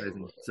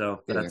advertising,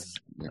 so that's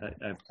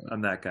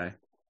I'm that guy.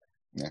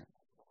 Yeah.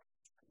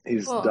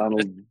 He's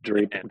Donald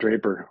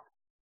Draper.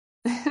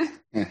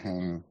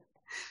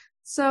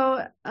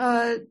 So,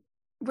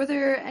 were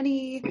there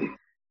any?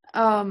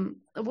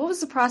 What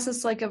was the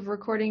process like of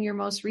recording your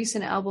most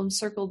recent album,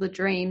 Circle the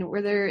Drain?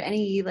 Were there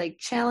any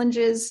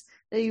challenges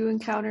that you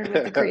encountered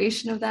with the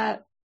creation of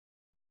that?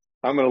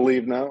 I'm going to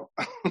leave now.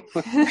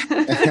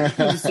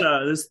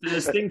 There's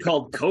this thing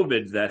called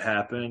COVID that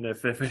happened.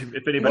 If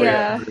anybody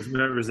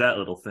remembers that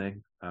little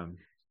thing,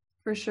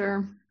 for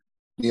sure.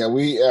 Yeah,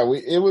 we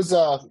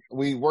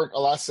worked a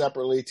lot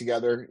separately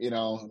together.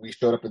 We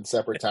showed up at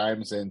separate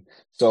times, and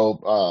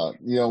so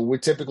we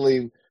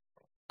typically.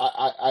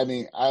 I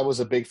mean, I was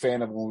a big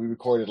fan of when we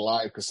recorded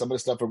live, because some of the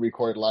stuff we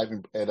recorded live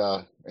at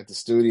the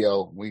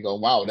studio, we go,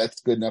 wow,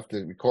 that's good enough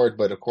to record.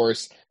 But of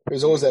course,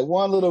 there's always that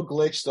one little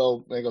glitch.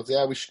 So they go,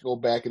 yeah, we should go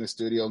back in the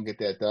studio and get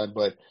that done.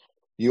 But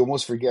you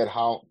almost forget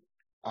how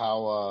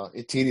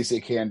tedious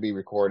it can be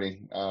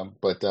recording.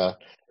 But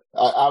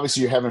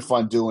obviously, you're having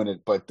fun doing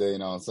it. But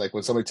it's like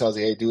when somebody tells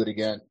you, hey, do it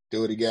again,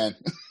 do it again.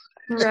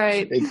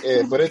 Right.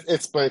 But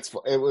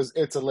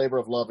it's a labor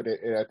of love,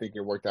 and I think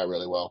it worked out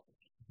really well.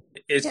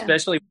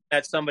 Especially when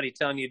that's somebody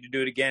telling you to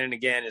do it again and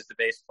again as the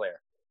bass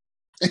player.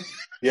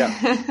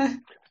 Yeah.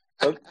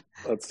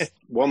 Let's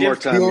one more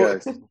time,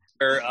 guys.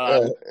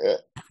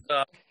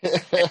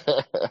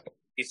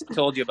 He's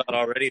told you about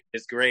already.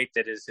 It's great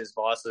that his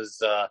boss's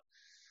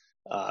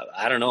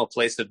I don't know, a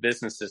place of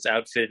business that's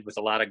outfitted with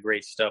a lot of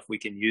great stuff we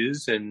can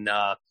use. And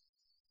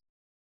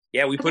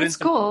we put in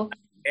some. Cool.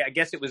 I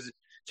guess it was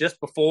just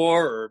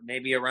before or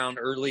maybe around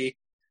early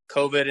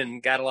COVID,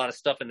 and got a lot of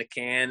stuff in the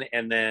can,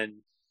 and then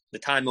the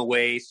time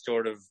away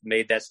sort of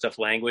made that stuff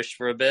languish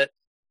for a bit.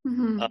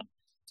 Mm-hmm.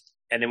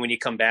 And then when you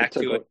come back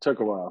it took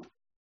a while.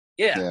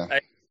 Yeah.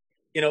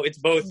 It's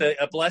both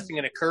a blessing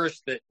and a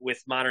curse that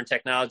with modern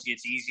technology,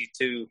 it's easy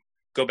to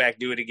go back,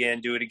 do it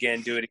again.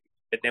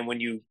 But then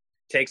when you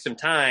take some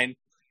time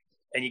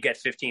and you get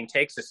 15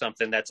 takes of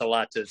something, that's a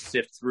lot to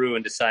sift through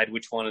and decide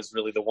which one is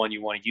really the one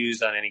you want to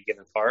use on any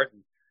given part.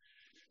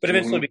 But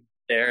eventually we get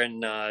there,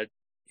 and,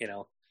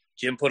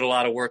 Jim put a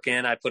lot of work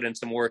in. I put in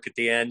some work at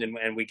the end,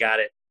 and we got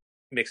it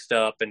mixed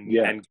up, and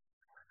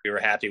we were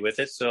happy with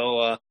it.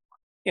 So,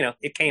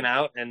 it came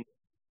out, and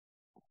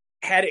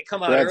had it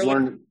come out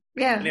early,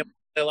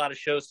 a lot of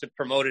shows to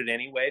promote it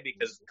anyway,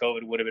 because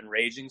COVID would have been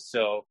raging.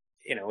 So,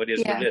 it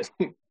is what it is.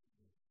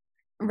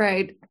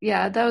 Right.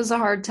 Yeah. That was a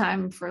hard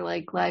time for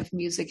like live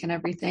music and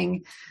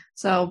everything.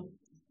 So,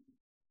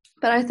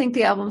 but I think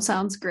the album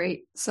sounds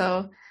great.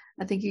 So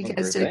I think you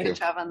guys did a good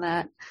job on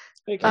that.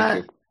 Thank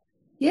you.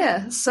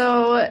 Yeah.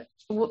 So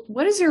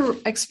what is your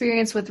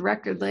experience with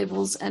record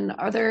labels, and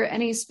are there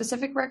any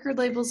specific record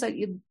labels that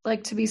you'd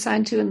like to be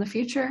signed to in the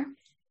future?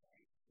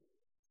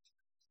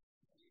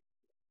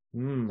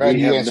 Brad,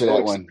 you answer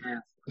that one.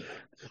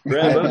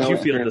 Brad, how did you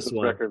feel this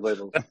one? Record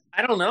labels.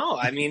 I don't know.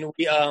 I mean,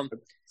 we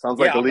sounds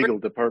like the legal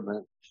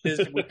department.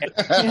 We've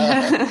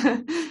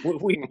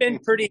been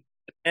pretty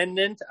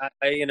independent.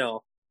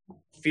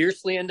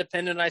 Fiercely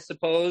independent, I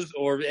suppose,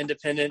 or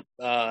independent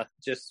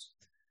just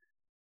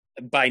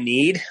by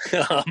need.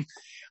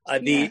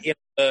 The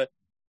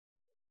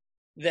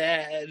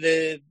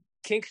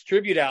Kinks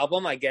tribute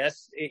album, I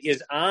guess,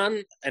 is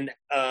on, and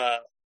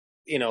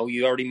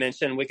you already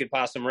mentioned Wicked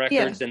Possum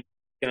Records, and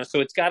so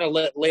it's got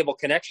a label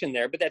connection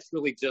there, but that's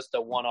really just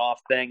a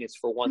one-off thing. It's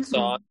for one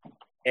song,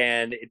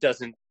 and it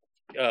doesn't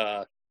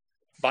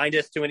bind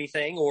us to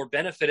anything or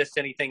benefit us to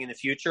anything in the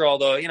future.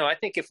 Although, I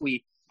think if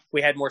we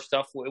had more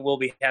stuff, we'll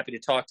be happy to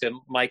talk to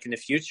Mike in the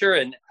future.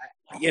 And,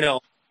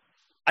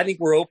 I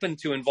think we're open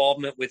to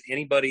involvement with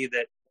anybody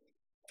that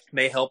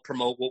may help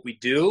promote what we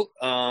do.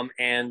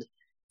 And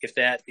if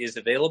that is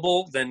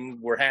available, then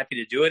we're happy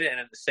to do it. And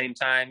at the same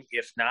time,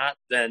 if not,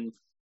 then,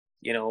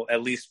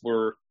 at least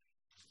we're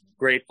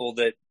grateful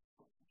that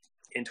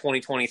in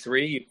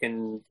 2023, you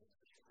can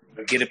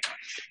get it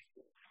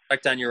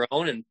on your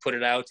own and put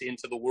it out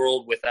into the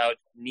world without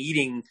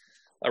needing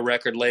a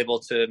record label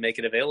to make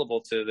it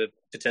available to the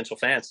potential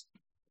fans.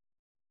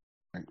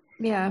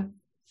 Yeah.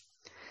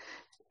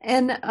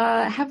 And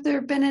have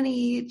there been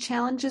any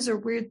challenges or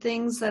weird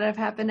things that have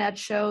happened at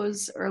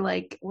shows, or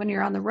like when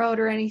you're on the road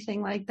or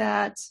anything like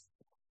that?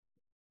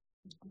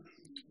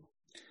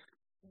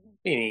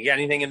 You got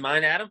anything in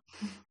mind, Adam?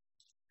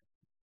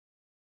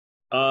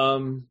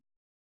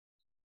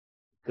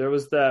 There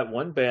was that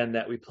one band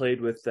that we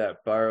played with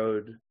that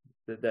borrowed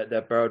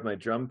my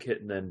drum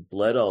kit and then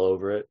bled all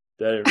over it.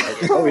 I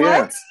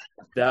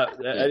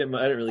didn't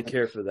really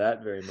care for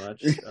that very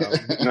much.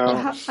 No.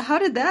 How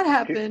did that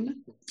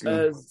happen?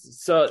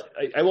 So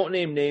I won't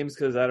name names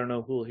because I don't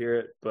know who'll hear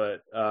it,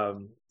 but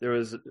there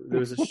was a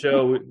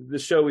show. The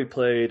show we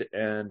played,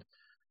 and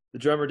the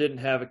drummer didn't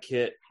have a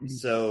kit,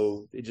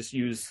 so they just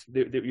used.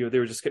 We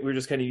were just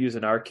kind of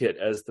using our kit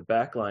as the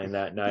backline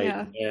that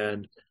night,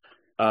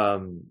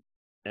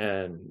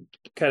 and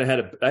kind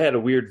of I had a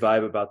weird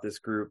vibe about this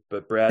group,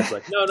 but Brad's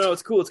like, no,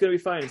 it's cool. It's going to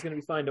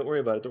be fine. Don't worry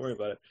about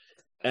it.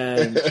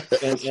 And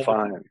it's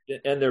fine.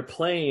 And they're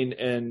playing,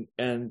 and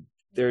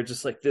they're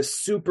just like this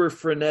super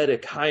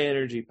frenetic, high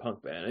energy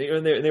punk band.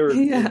 And they were,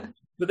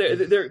 but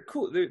they're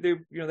cool. They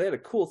had a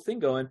cool thing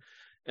going.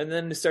 And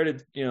then they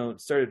started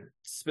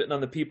spitting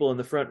on the people in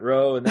the front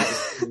row. And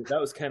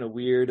that was kind of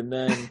weird. And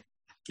then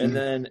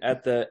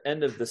at the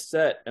end of the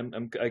set,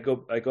 I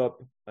go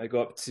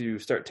up to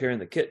start tearing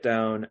the kit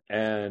down,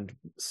 and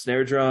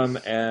snare drum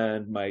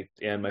and my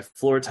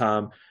floor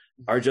tom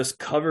are just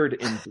covered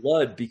in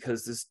blood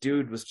because this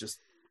dude was just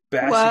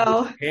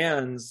bashing his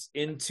hands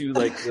into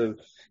the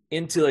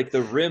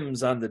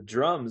rims on the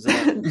drums,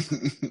 and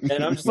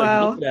I'm just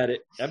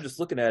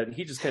looking at it. And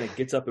he just kind of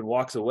gets up and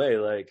walks away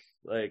like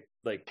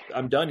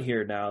I'm done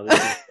here now.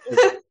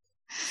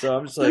 So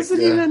I'm just like,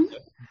 Doesn't even.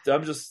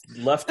 I'm just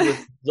left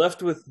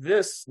with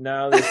this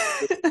now.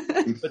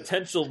 This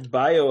potential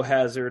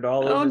biohazard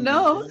all Oh, over.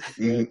 no.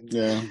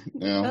 Yeah.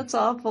 That's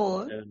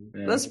awful. And,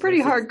 That's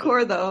pretty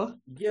hardcore, though.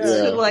 Yeah.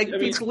 To, Yeah. like, I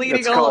be mean, bleeding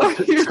It's all called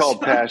over your it's called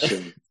shot.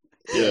 passion.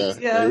 Yeah.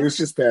 Yeah. It was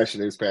just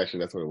passion. It was passion.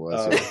 That's what it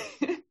was.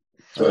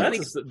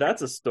 So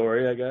that's a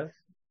story, I guess.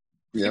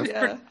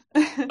 Yeah.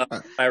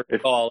 I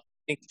recall. I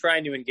think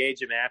trying to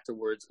engage him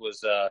afterwards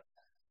was a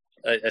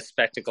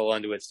spectacle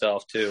unto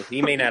itself too.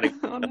 He may not have.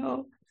 Oh,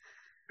 no.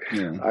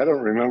 Yeah. I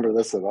don't remember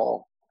this at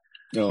all.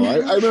 No,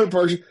 I remember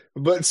partially,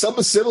 but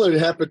something similar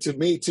happened to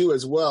me too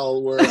as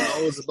well, where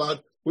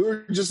we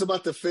were just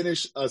about to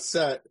finish a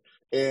set,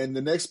 and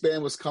the next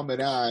band was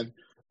coming on,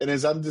 and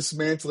as I'm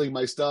dismantling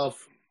my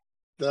stuff,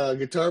 the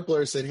guitar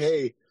player said,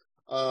 "Hey,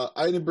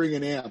 I didn't bring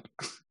an amp,"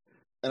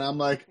 and I'm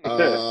like,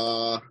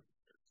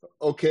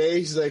 "Okay."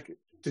 He's like,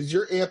 "Does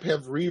your amp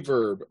have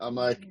reverb?" I'm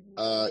like,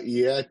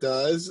 "Yeah, it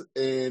does."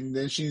 And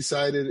then she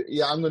decided,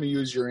 "Yeah, I'm going to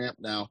use your amp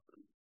now."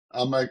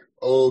 I'm like,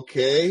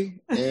 "Okay,"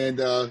 and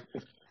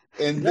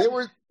they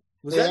were.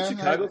 Was that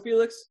Chicago,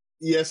 Felix?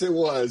 Yes, it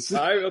was.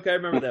 I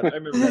remember that.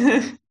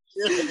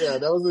 Yeah,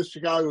 that was a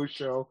Chicago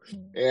show,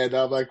 and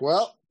I'm like,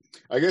 well,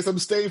 I guess I'm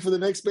staying for the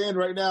next band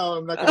right now.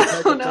 I'm not going to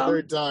pack up till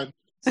they're done.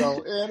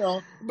 So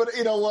but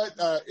you know what?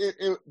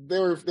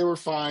 They were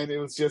fine.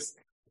 It's just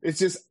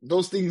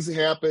those things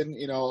happen,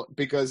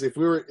 because if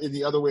we were in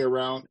the other way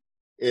around,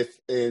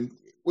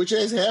 which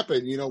has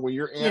happened, when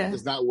your amp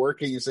is not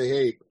working, you say,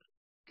 hey.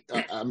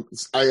 I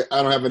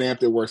don't have an amp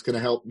that works. Can I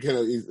help?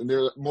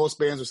 Most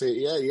bands will say,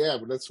 yeah,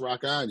 but let's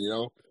rock on.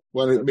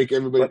 Want to make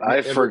everybody. But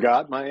I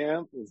forgot my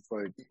amp. It's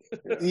like,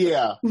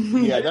 yeah,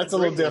 that's a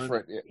little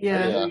different.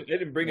 Yeah. I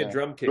didn't bring a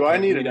drum kit. Do I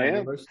need an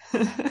amp?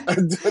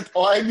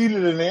 Oh, I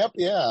needed an amp.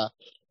 Yeah.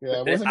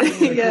 I wasn't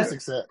getting an acoustic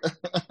set.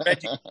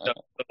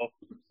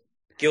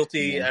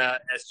 Guilty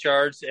as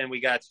charged, and we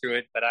got through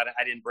it. But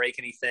I didn't break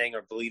anything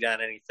or bleed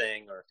on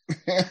anything.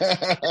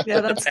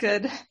 Yeah, that's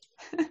good.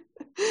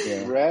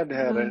 Yeah.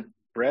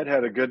 Brad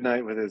had a good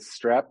night with his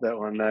strap that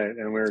one night,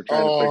 and we were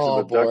trying to fix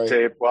the duct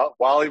tape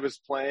while he was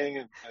playing,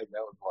 and that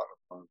was a lot of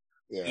fun.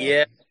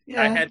 Yeah.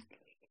 I had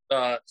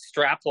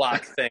strap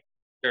lock thing.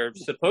 They're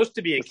supposed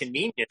to be a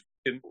convenience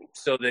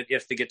so that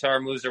if the guitar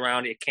moves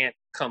around, it can't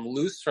come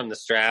loose from the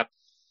strap.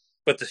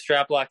 But the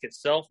strap lock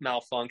itself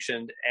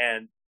malfunctioned,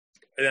 and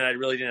then I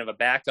really didn't have a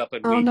backup,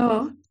 and we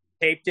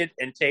taped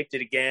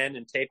it again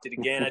and taped it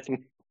again. I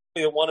think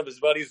one of his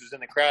buddies was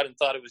in the crowd and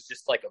thought it was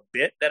just like a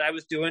bit that I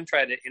was doing,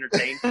 trying to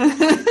entertain.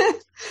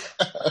 It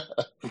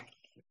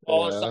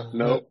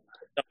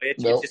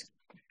just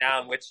came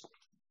down, which,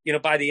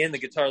 by the end, the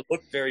guitar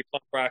looked very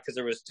punk rock because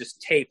there was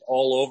just tape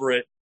all over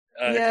it.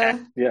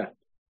 But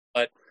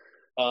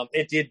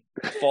it did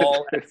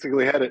fall.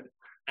 Basically had it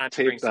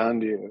taped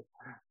onto you.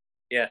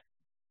 Yeah.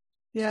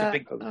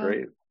 That was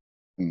great.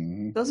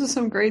 Mm-hmm. Those are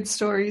some great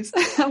stories.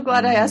 I'm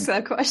glad I asked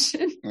that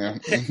question.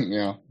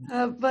 Yeah.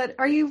 But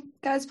are you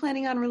guys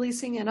planning on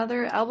releasing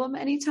another album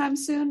anytime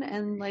soon?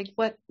 And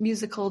what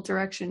musical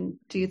direction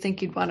do you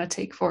think you'd want to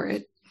take for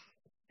it?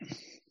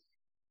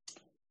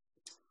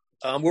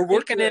 We're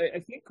working it. I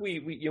think we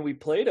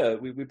played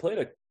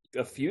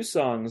a few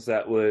songs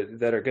that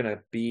are going to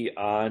be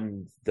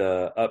on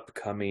the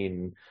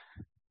upcoming.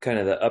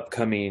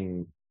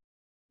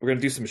 We're going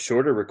to do some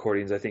shorter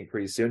recordings, I think,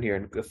 pretty soon here.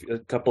 And a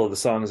couple of the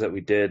songs that we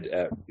did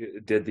a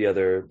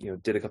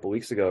couple of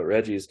weeks ago at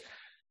Reggie's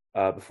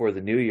before the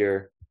new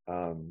year.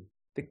 I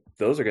think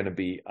those are going to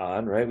be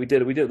on, right? We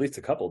did at least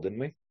a couple, didn't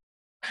we?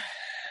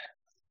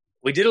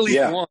 We did at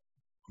least one.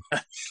 I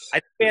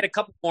think we had a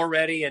couple more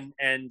ready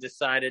and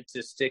decided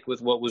to stick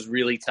with what was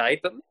really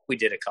tight, but we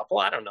did a couple.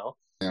 I don't know.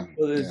 Yeah.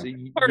 Well, as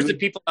far as the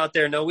people out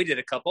there know, we did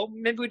a couple.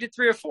 Maybe we did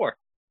 3 or 4.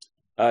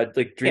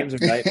 Dreams of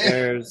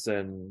Nightmares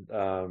and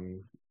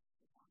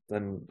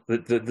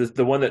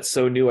the one that's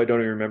so new I don't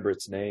even remember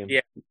its name.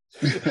 Yeah.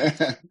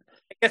 I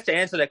guess to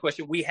answer that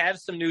question, we have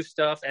some new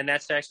stuff, and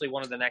that's actually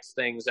one of the next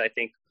things I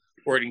think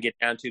we're going to get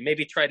down to.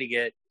 Maybe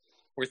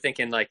we're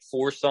thinking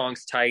 4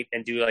 songs tight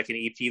and do an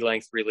EP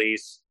length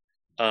release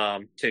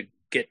to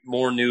get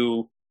more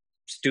new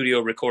studio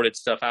recorded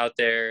stuff out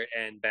there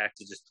and back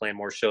to just playing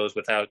more shows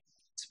without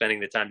spending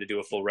the time to do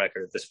a full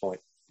record at this point.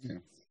 Yeah.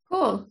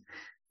 Cool.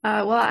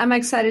 Well, I'm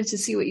excited to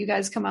see what you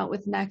guys come out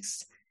with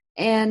next.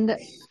 And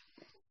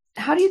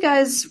how do you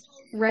guys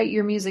write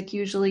your music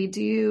usually?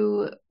 Do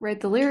you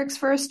write the lyrics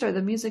first or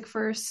the music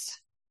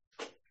first?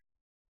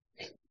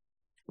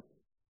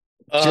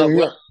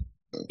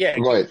 Yeah,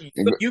 right.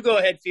 You go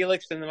ahead,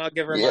 Felix, and then I'll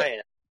give her my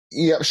end.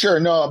 Yeah, sure.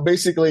 No,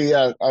 basically,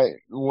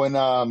 when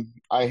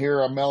I hear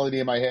a melody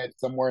in my head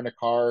somewhere in the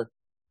car,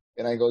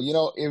 and I go,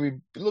 it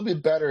would be a little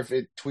bit better if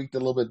it tweaked a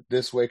little bit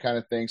this way, kind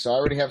of thing. So I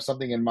already have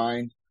something in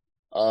mind.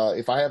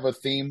 If I have a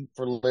theme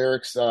for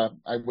lyrics, I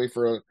wait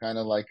for a kind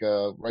of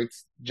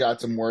jot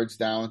some words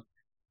down,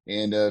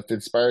 and if it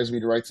inspires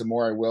me to write some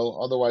more, I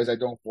will. Otherwise, I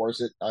don't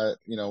force it.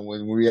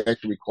 When we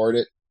actually record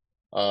it,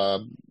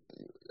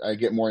 I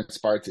get more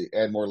inspired to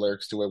add more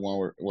lyrics to it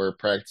when we're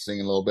practicing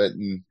a little bit,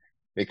 and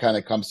it kind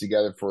of comes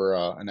together for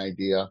an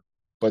idea.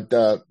 But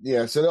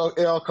yeah, so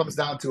it all comes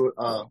down to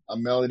a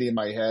melody in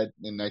my head,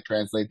 and I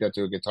translate that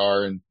to a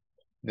guitar, and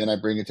then I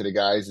bring it to the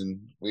guys, and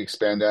we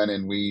expand on,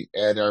 and we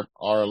add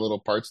our little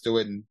parts to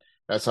it, and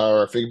that's how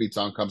our Fig Beat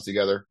song comes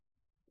together.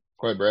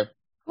 Go ahead, Brad.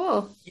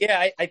 Cool.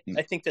 Yeah, I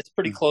think that's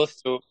pretty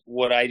close to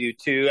what I do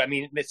too. I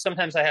mean,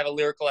 sometimes I have a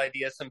lyrical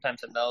idea,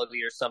 sometimes a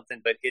melody or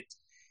something, but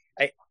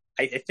I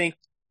think,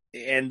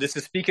 and this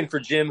is speaking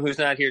for Jim, who's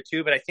not here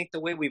too, but I think the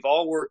way we've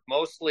all worked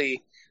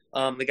mostly,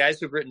 the guys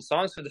who've written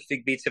songs for the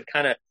Fig Beats have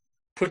kind of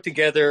put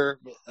together,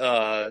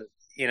 an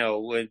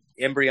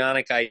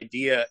embryonic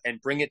idea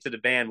and bring it to the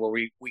band where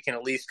we can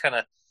at least kind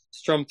of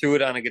strum through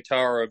it on a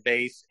guitar or a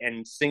bass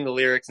and sing the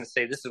lyrics and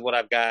say, this is what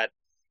I've got.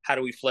 How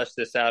do we flesh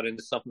this out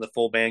into something the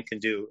full band can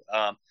do?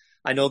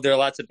 I know there are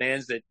lots of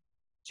bands that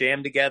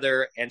jam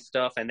together and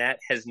stuff, and that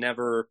has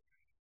never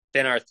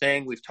been our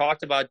thing. We've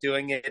talked about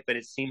doing it, but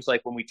it seems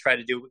like when we try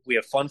to do it, we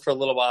have fun for a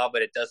little while,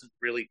 but it doesn't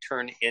really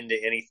turn into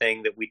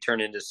anything that we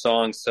turn into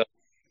songs. So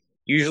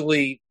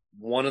usually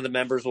one of the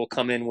members will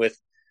come in with,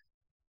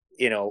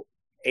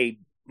 a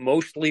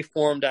mostly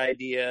formed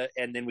idea,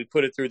 and then we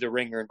put it through the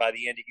ringer, and by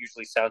the end it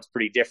usually sounds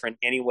pretty different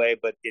anyway,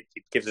 but it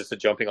gives us a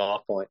jumping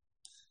off point.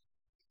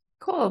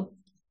 Cool.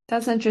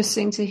 That's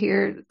interesting to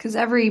hear, because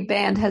every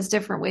band has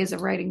different ways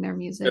of writing their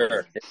music.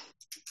 Sure.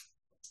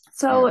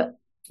 So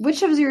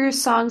which of your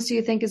songs do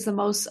you think is the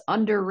most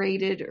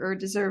underrated or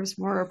deserves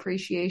more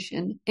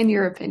appreciation, in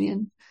your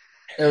opinion?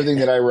 Everything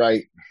that I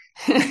write.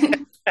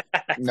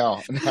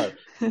 No.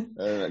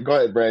 Go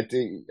ahead, Brad.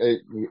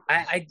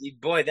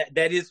 Boy,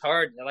 that is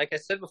hard. Like I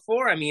said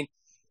before, I mean,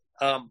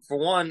 for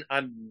one,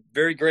 I'm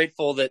very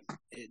grateful to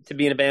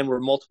be in a band where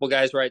multiple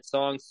guys write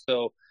songs.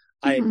 So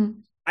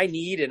I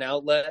need an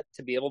outlet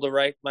to be able to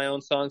write my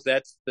own songs.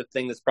 That's the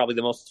thing that's probably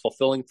the most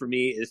fulfilling for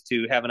me, is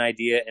to have an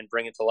idea and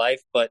bring it to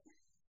life. But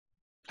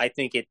I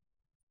think it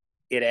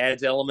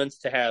adds elements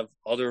to have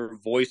other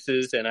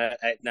voices, and I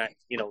not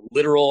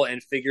literal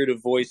and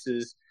figurative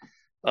voices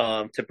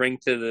to bring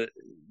to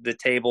the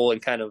table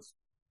and kind of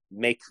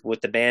make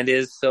what the band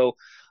is. So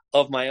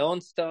of my own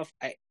stuff,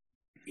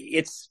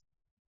 it's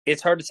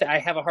hard to say. I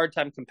have a hard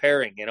time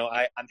comparing.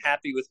 I'm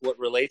happy with what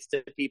relates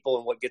to people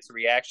and what gets a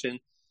reaction.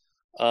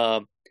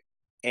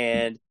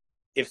 And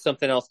if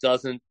something else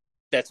doesn't,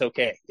 that's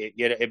okay.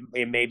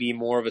 It may be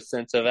more of a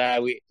sense of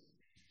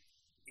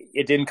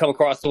it didn't come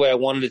across the way I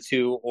wanted it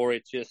to, or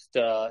it just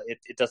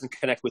it doesn't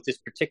connect with this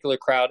particular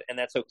crowd, and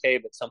that's okay.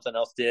 But something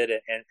else did,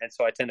 and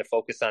so I tend to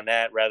focus on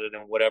that rather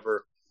than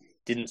whatever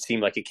didn't seem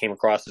like it came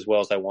across as well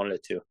as I wanted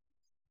it to.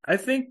 I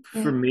think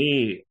for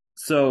me,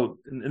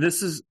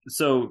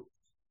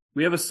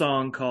 we have a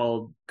song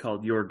called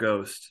Your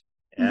Ghost,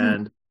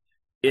 and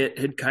it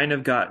had kind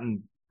of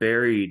gotten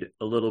buried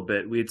a little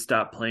bit. We had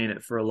stopped playing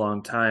it for a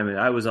long time, and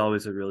I was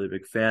always a really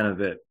big fan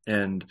of it,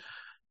 and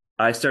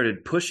I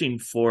started pushing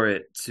for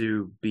it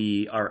to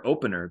be our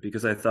opener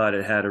because I thought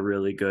it had a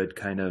really good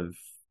kind of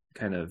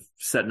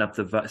setting up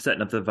the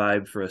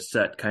vibe for a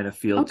set kind of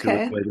feel to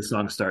it, the way the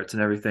song starts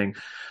and everything.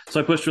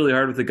 So I pushed really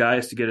hard with the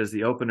guys to get it as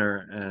the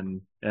opener,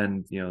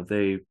 and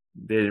they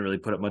didn't really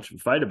put up much of a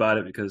fight about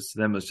it because to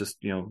them it was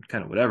just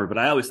kind of whatever. But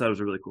I always thought it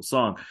was a really cool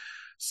song.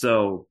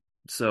 So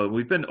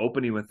we've been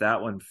opening with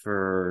that one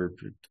for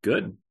a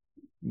good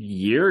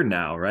year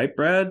now, right,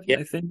 Brad? Yeah,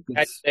 I think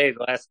I'd say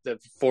the last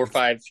 4 or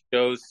 5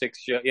 shows, 6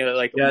 shows,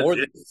 more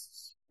than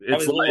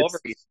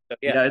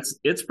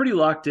it's pretty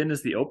locked in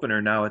as the opener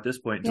now at this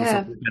point until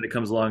something kind of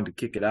comes along to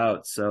kick it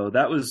out. So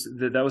that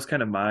was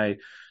kind of my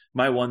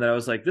one that I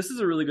was like, this is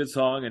a really good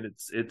song, and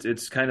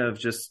it's kind of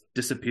just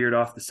disappeared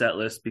off the set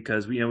list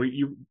because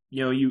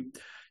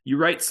you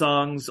write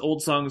songs,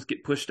 old songs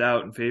get pushed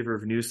out in favor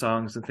of new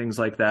songs and things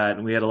like that.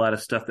 And we had a lot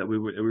of stuff that we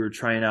were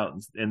trying out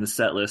in the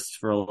set list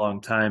for a long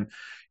time.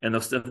 And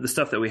the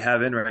stuff that we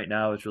have in right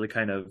now is really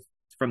kind of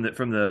from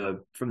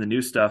the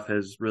new stuff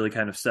has really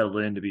kind of settled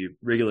in to be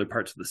regular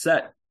parts of the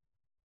set.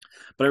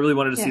 But I really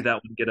wanted to see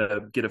that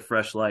one get a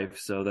fresh life.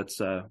 So that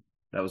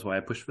was why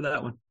I pushed for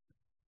that one.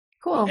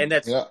 Cool. And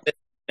that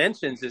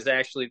mentions is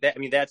actually that. I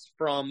mean, that's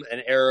from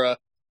an era.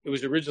 It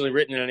was originally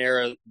written in an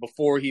era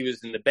before he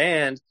was in the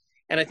band.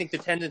 And I think the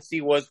tendency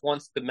was,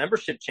 once the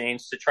membership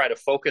changed, to try to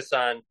focus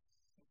on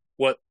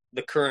what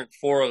the current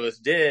 4 of us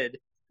did.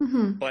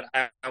 But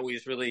I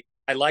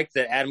liked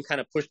that Adam kind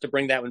of pushed to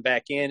bring that one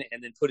back in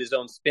and then put his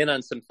own spin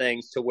on some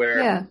things to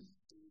where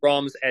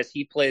drums, as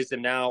he plays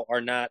them now, are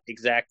not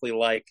exactly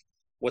like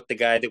what the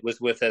guy that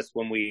was with us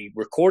when we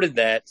recorded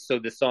that. So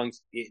the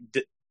songs,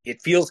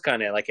 it feels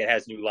kind of like it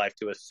has new life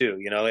to us too.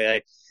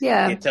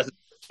 It doesn't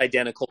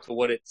identical to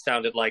what it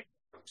sounded like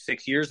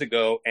 6 years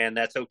ago, and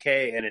that's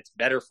okay, and it's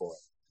better for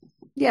it.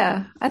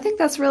 Yeah, I think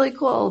that's really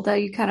cool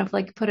that you kind of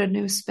like put a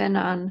new spin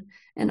on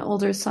an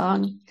older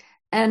song.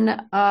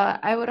 And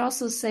I would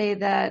also say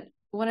that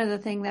one of the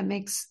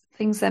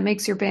things that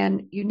makes your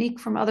band unique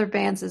from other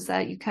bands is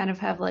that you kind of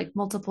have like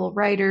multiple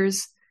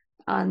writers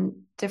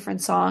on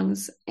different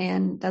songs,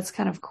 and that's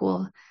kind of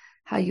cool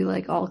how you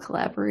like all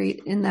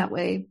collaborate in that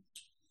way.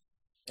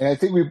 And I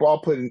think we've all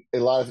put a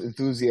lot of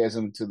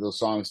enthusiasm to those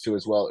songs too,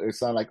 as well.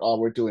 It's not like, oh,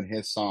 we're doing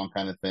his song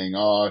kind of thing.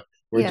 Oh,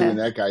 we're doing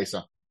that guy's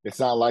song. It's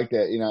not like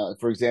that. You know,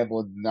 for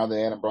example, now that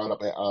Adam brought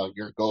up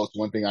Your Ghost,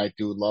 one thing I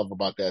do love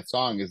about that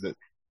song is that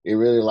it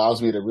really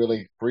allows me to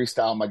really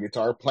freestyle my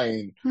guitar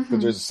playing,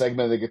 because there's a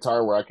segment of the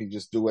guitar where I can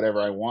just do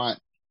whatever I want,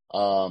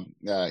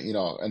 you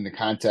know, in the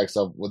context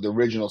of with the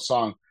original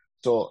song.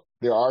 So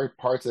there are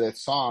parts of that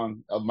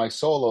song of my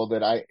solo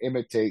that I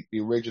imitate the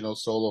original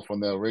solo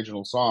from the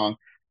original song,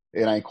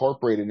 and I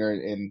incorporate in there,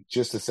 and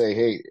just to say,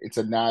 hey, it's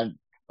a nod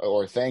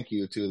or thank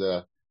you to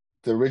the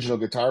original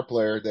guitar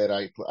player that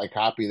I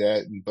copy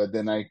that, but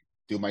then I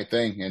do my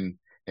thing,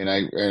 and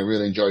I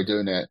really enjoy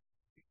doing that.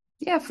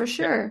 Yeah, for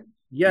sure.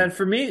 Yeah, and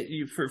for me,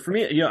 you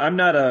know, I'm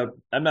not a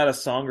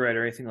songwriter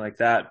or anything like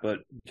that, but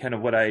kind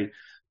of what I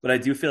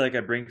do feel like I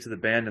bring to the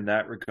band in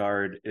that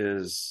regard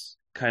is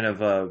kind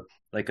of a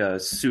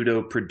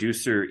pseudo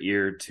producer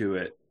ear to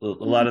it. A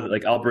lot of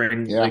like I'll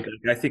bring like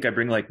I think I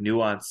bring like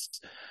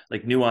nuances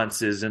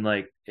and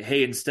like,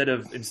 hey, instead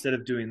of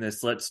doing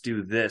this, let's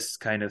do this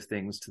kind of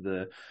things to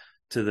the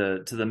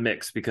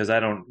mix, because I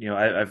don't, you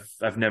know,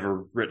 I've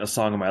never written a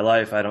song in my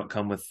life. I don't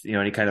come with, you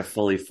know, any kind of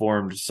fully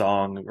formed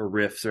song or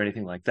riffs or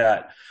anything like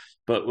that.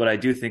 But what I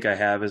do think I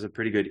have is a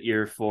pretty good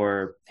ear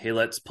for, hey,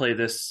 let's play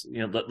this,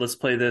 you know, let's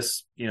play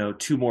this, you know,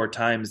 2 more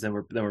times than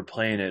we're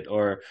playing it,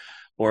 or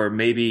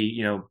maybe,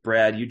 you know,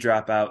 Brad, you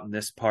drop out in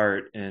this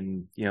part,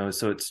 and, you know,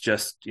 so it's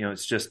just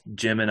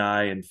Jim and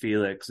I and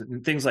Felix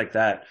and things like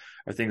that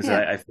are things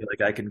that I feel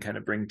like I can kind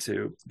of bring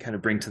to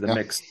the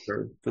mix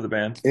for the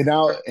band. And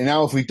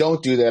now if we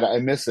don't do that, I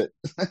miss it.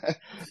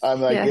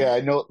 I'm like, I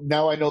know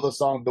the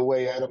song the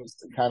way Adam's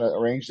kind of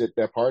arranged it,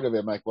 that part of it.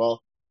 I'm like,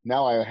 well,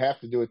 now I have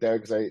to do it there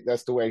because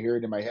that's the way I hear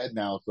it in my head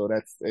now. So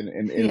that's and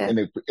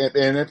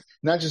it's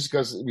not just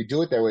because we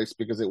do it that way; it's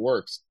because it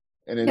works,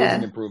 and it is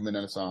an improvement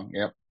in a song.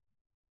 Yep.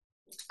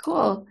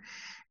 Cool.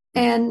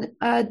 And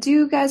do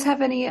you guys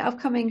have any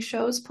upcoming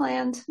shows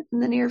planned in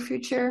the near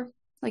future?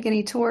 Like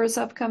any tours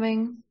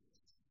upcoming?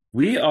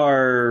 We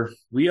are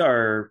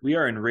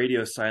in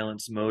radio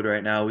silence mode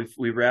right now.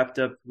 We wrapped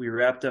up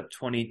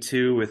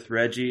 22 with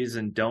Reggie's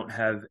and don't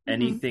have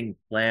anything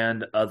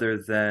planned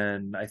other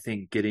than, I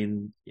think,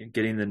 getting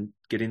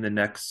the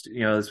next,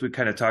 you know, as we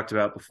kind of talked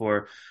about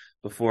before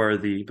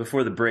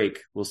the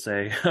break, we'll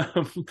say.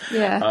 You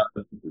know,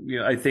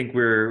 I think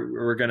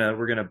we're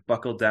gonna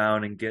buckle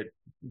down and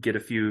get a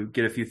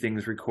few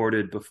things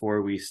recorded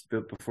before we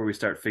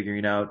start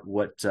figuring out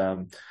what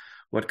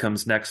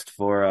comes next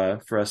for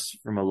us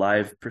from a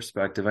live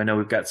perspective. I know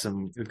we've got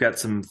some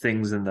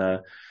things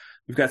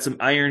we've got some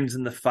irons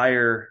in the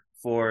fire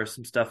for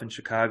some stuff in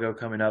Chicago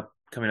coming up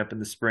in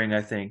the spring,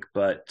 I think,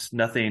 but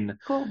nothing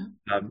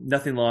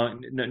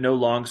long, no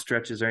long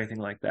stretches or anything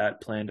like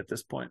that planned at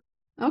this point.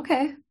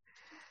 Okay.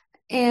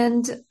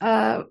 And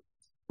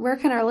where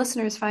can our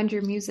listeners find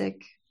your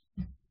music?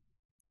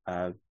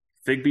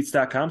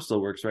 Figbeats.com still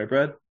works, right,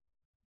 Brad?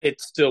 It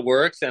still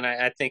works, and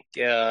I think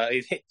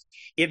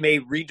it may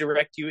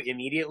redirect you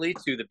immediately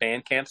to the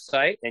Bandcamp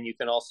site, and you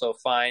can also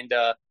find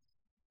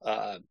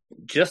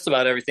just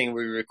about everything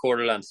we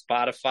recorded on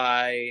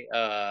Spotify.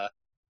 I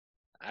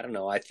don't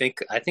know. I think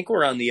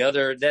we're on the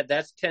other.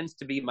 That tends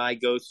to be my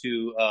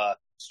go-to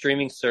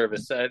streaming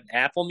service.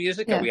 Apple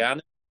Music. Are we on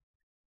it?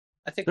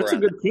 I think that's a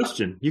good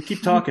question. You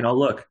keep talking, I'll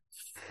look.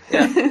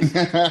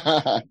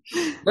 Yeah.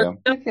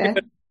 Okay.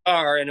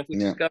 And if we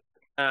discover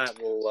that,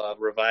 we'll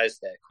revise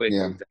that quickly.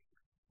 Yeah.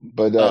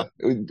 But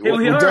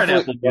we are on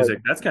Apple Music.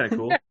 That's kind of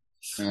cool.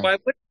 Why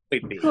wouldn't we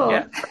be? Cool.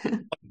 Yeah.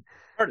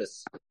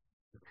 Artists.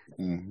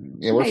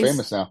 Yeah, we're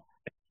famous now.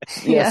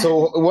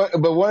 So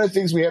but one of the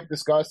things we have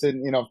discussed,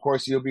 and, you know, of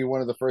course, you'll be one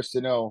of the first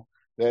to know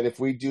that if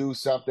we do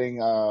something,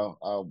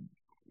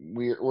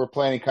 we're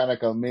planning kind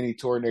of like a mini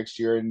tour next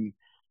year, and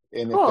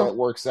if that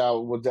works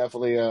out, we'll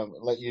definitely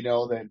let you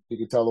know, that you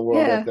can tell the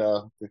world that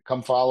to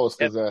come follow us,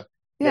 because for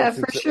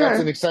sure.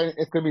 That's an exciting.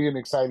 It could be an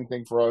exciting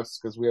thing for us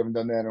because we haven't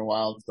done that in a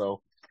while.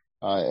 So,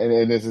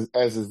 and as is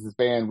this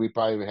band, we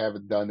probably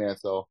haven't done that.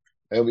 So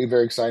it'll be a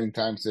very exciting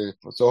time. So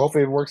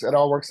hopefully it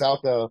all works out.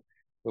 So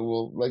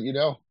we'll let you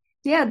know.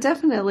 Yeah,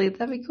 definitely.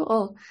 That'd be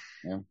cool.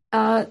 Yeah.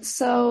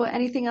 So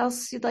anything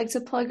else you'd like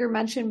to plug or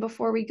mention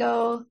before we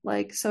go,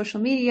 like social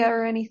media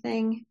or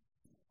anything?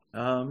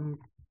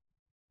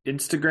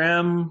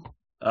 Instagram,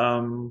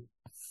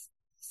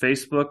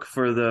 Facebook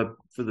for the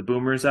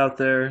boomers out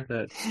there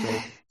that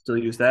still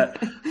use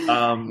that.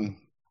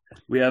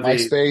 We have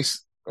MySpace.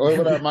 What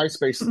about our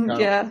MySpace account?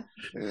 Yeah.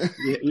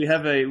 We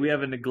have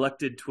a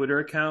neglected Twitter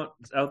account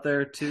out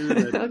there too.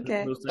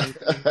 Okay.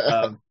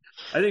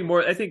 I think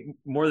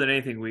more than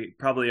anything, we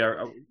probably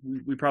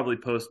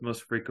post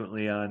most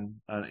frequently on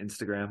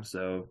Instagram.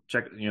 So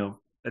check, you know,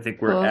 I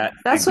think we're at.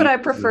 That's what I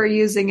prefer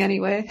using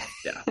anyway.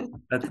 Yeah,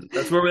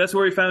 that's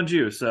where we found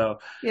you. So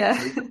yeah,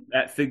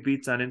 at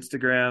Figbeats on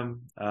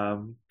Instagram.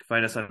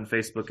 Find us on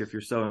Facebook if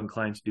you're so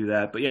inclined to do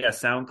that. But yeah,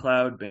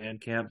 SoundCloud,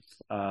 Bandcamp,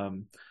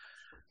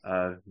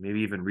 maybe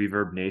even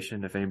Reverb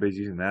Nation if anybody's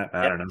using that.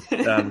 I don't know.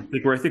 I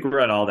think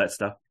we're on all that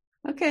stuff.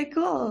 Okay,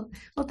 cool.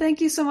 Well,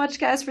 thank you so much,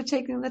 guys, for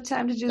taking the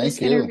time to do this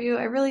Thank you. interview.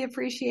 I really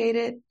appreciate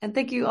it. And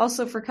thank you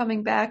also for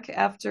coming back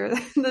after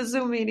the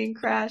Zoom meeting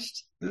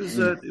crashed. It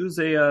was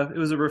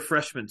a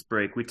refreshments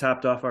break. We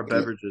topped off our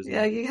beverages.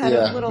 Yeah, you had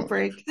a little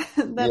break.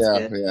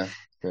 That's good. Yeah.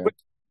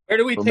 Where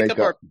do we We'll pick make up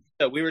our up.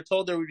 pizza? We were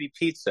told there would be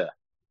pizza.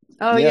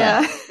 Oh,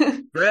 Yeah. yeah.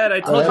 Brad,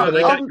 I told you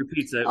I got your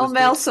pizza. It I'll was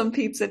mail some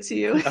pizza to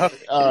you.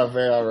 Oh,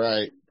 very all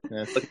right.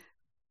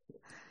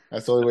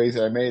 That's the only ways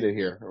I made it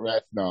here.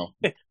 Right? No.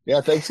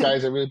 Yeah, thanks,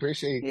 guys. I really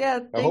appreciate it. Yeah,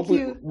 thank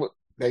you.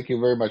 Thank you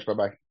very much.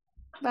 Bye-bye.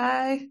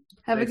 Bye.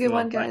 Have Thanks a good a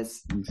lot. one,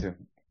 guys. You too.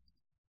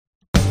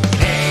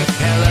 Hey,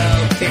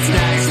 hello, it's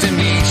nice to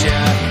meet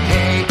ya.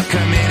 Hey,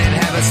 come in and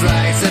have a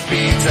slice of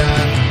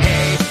pizza.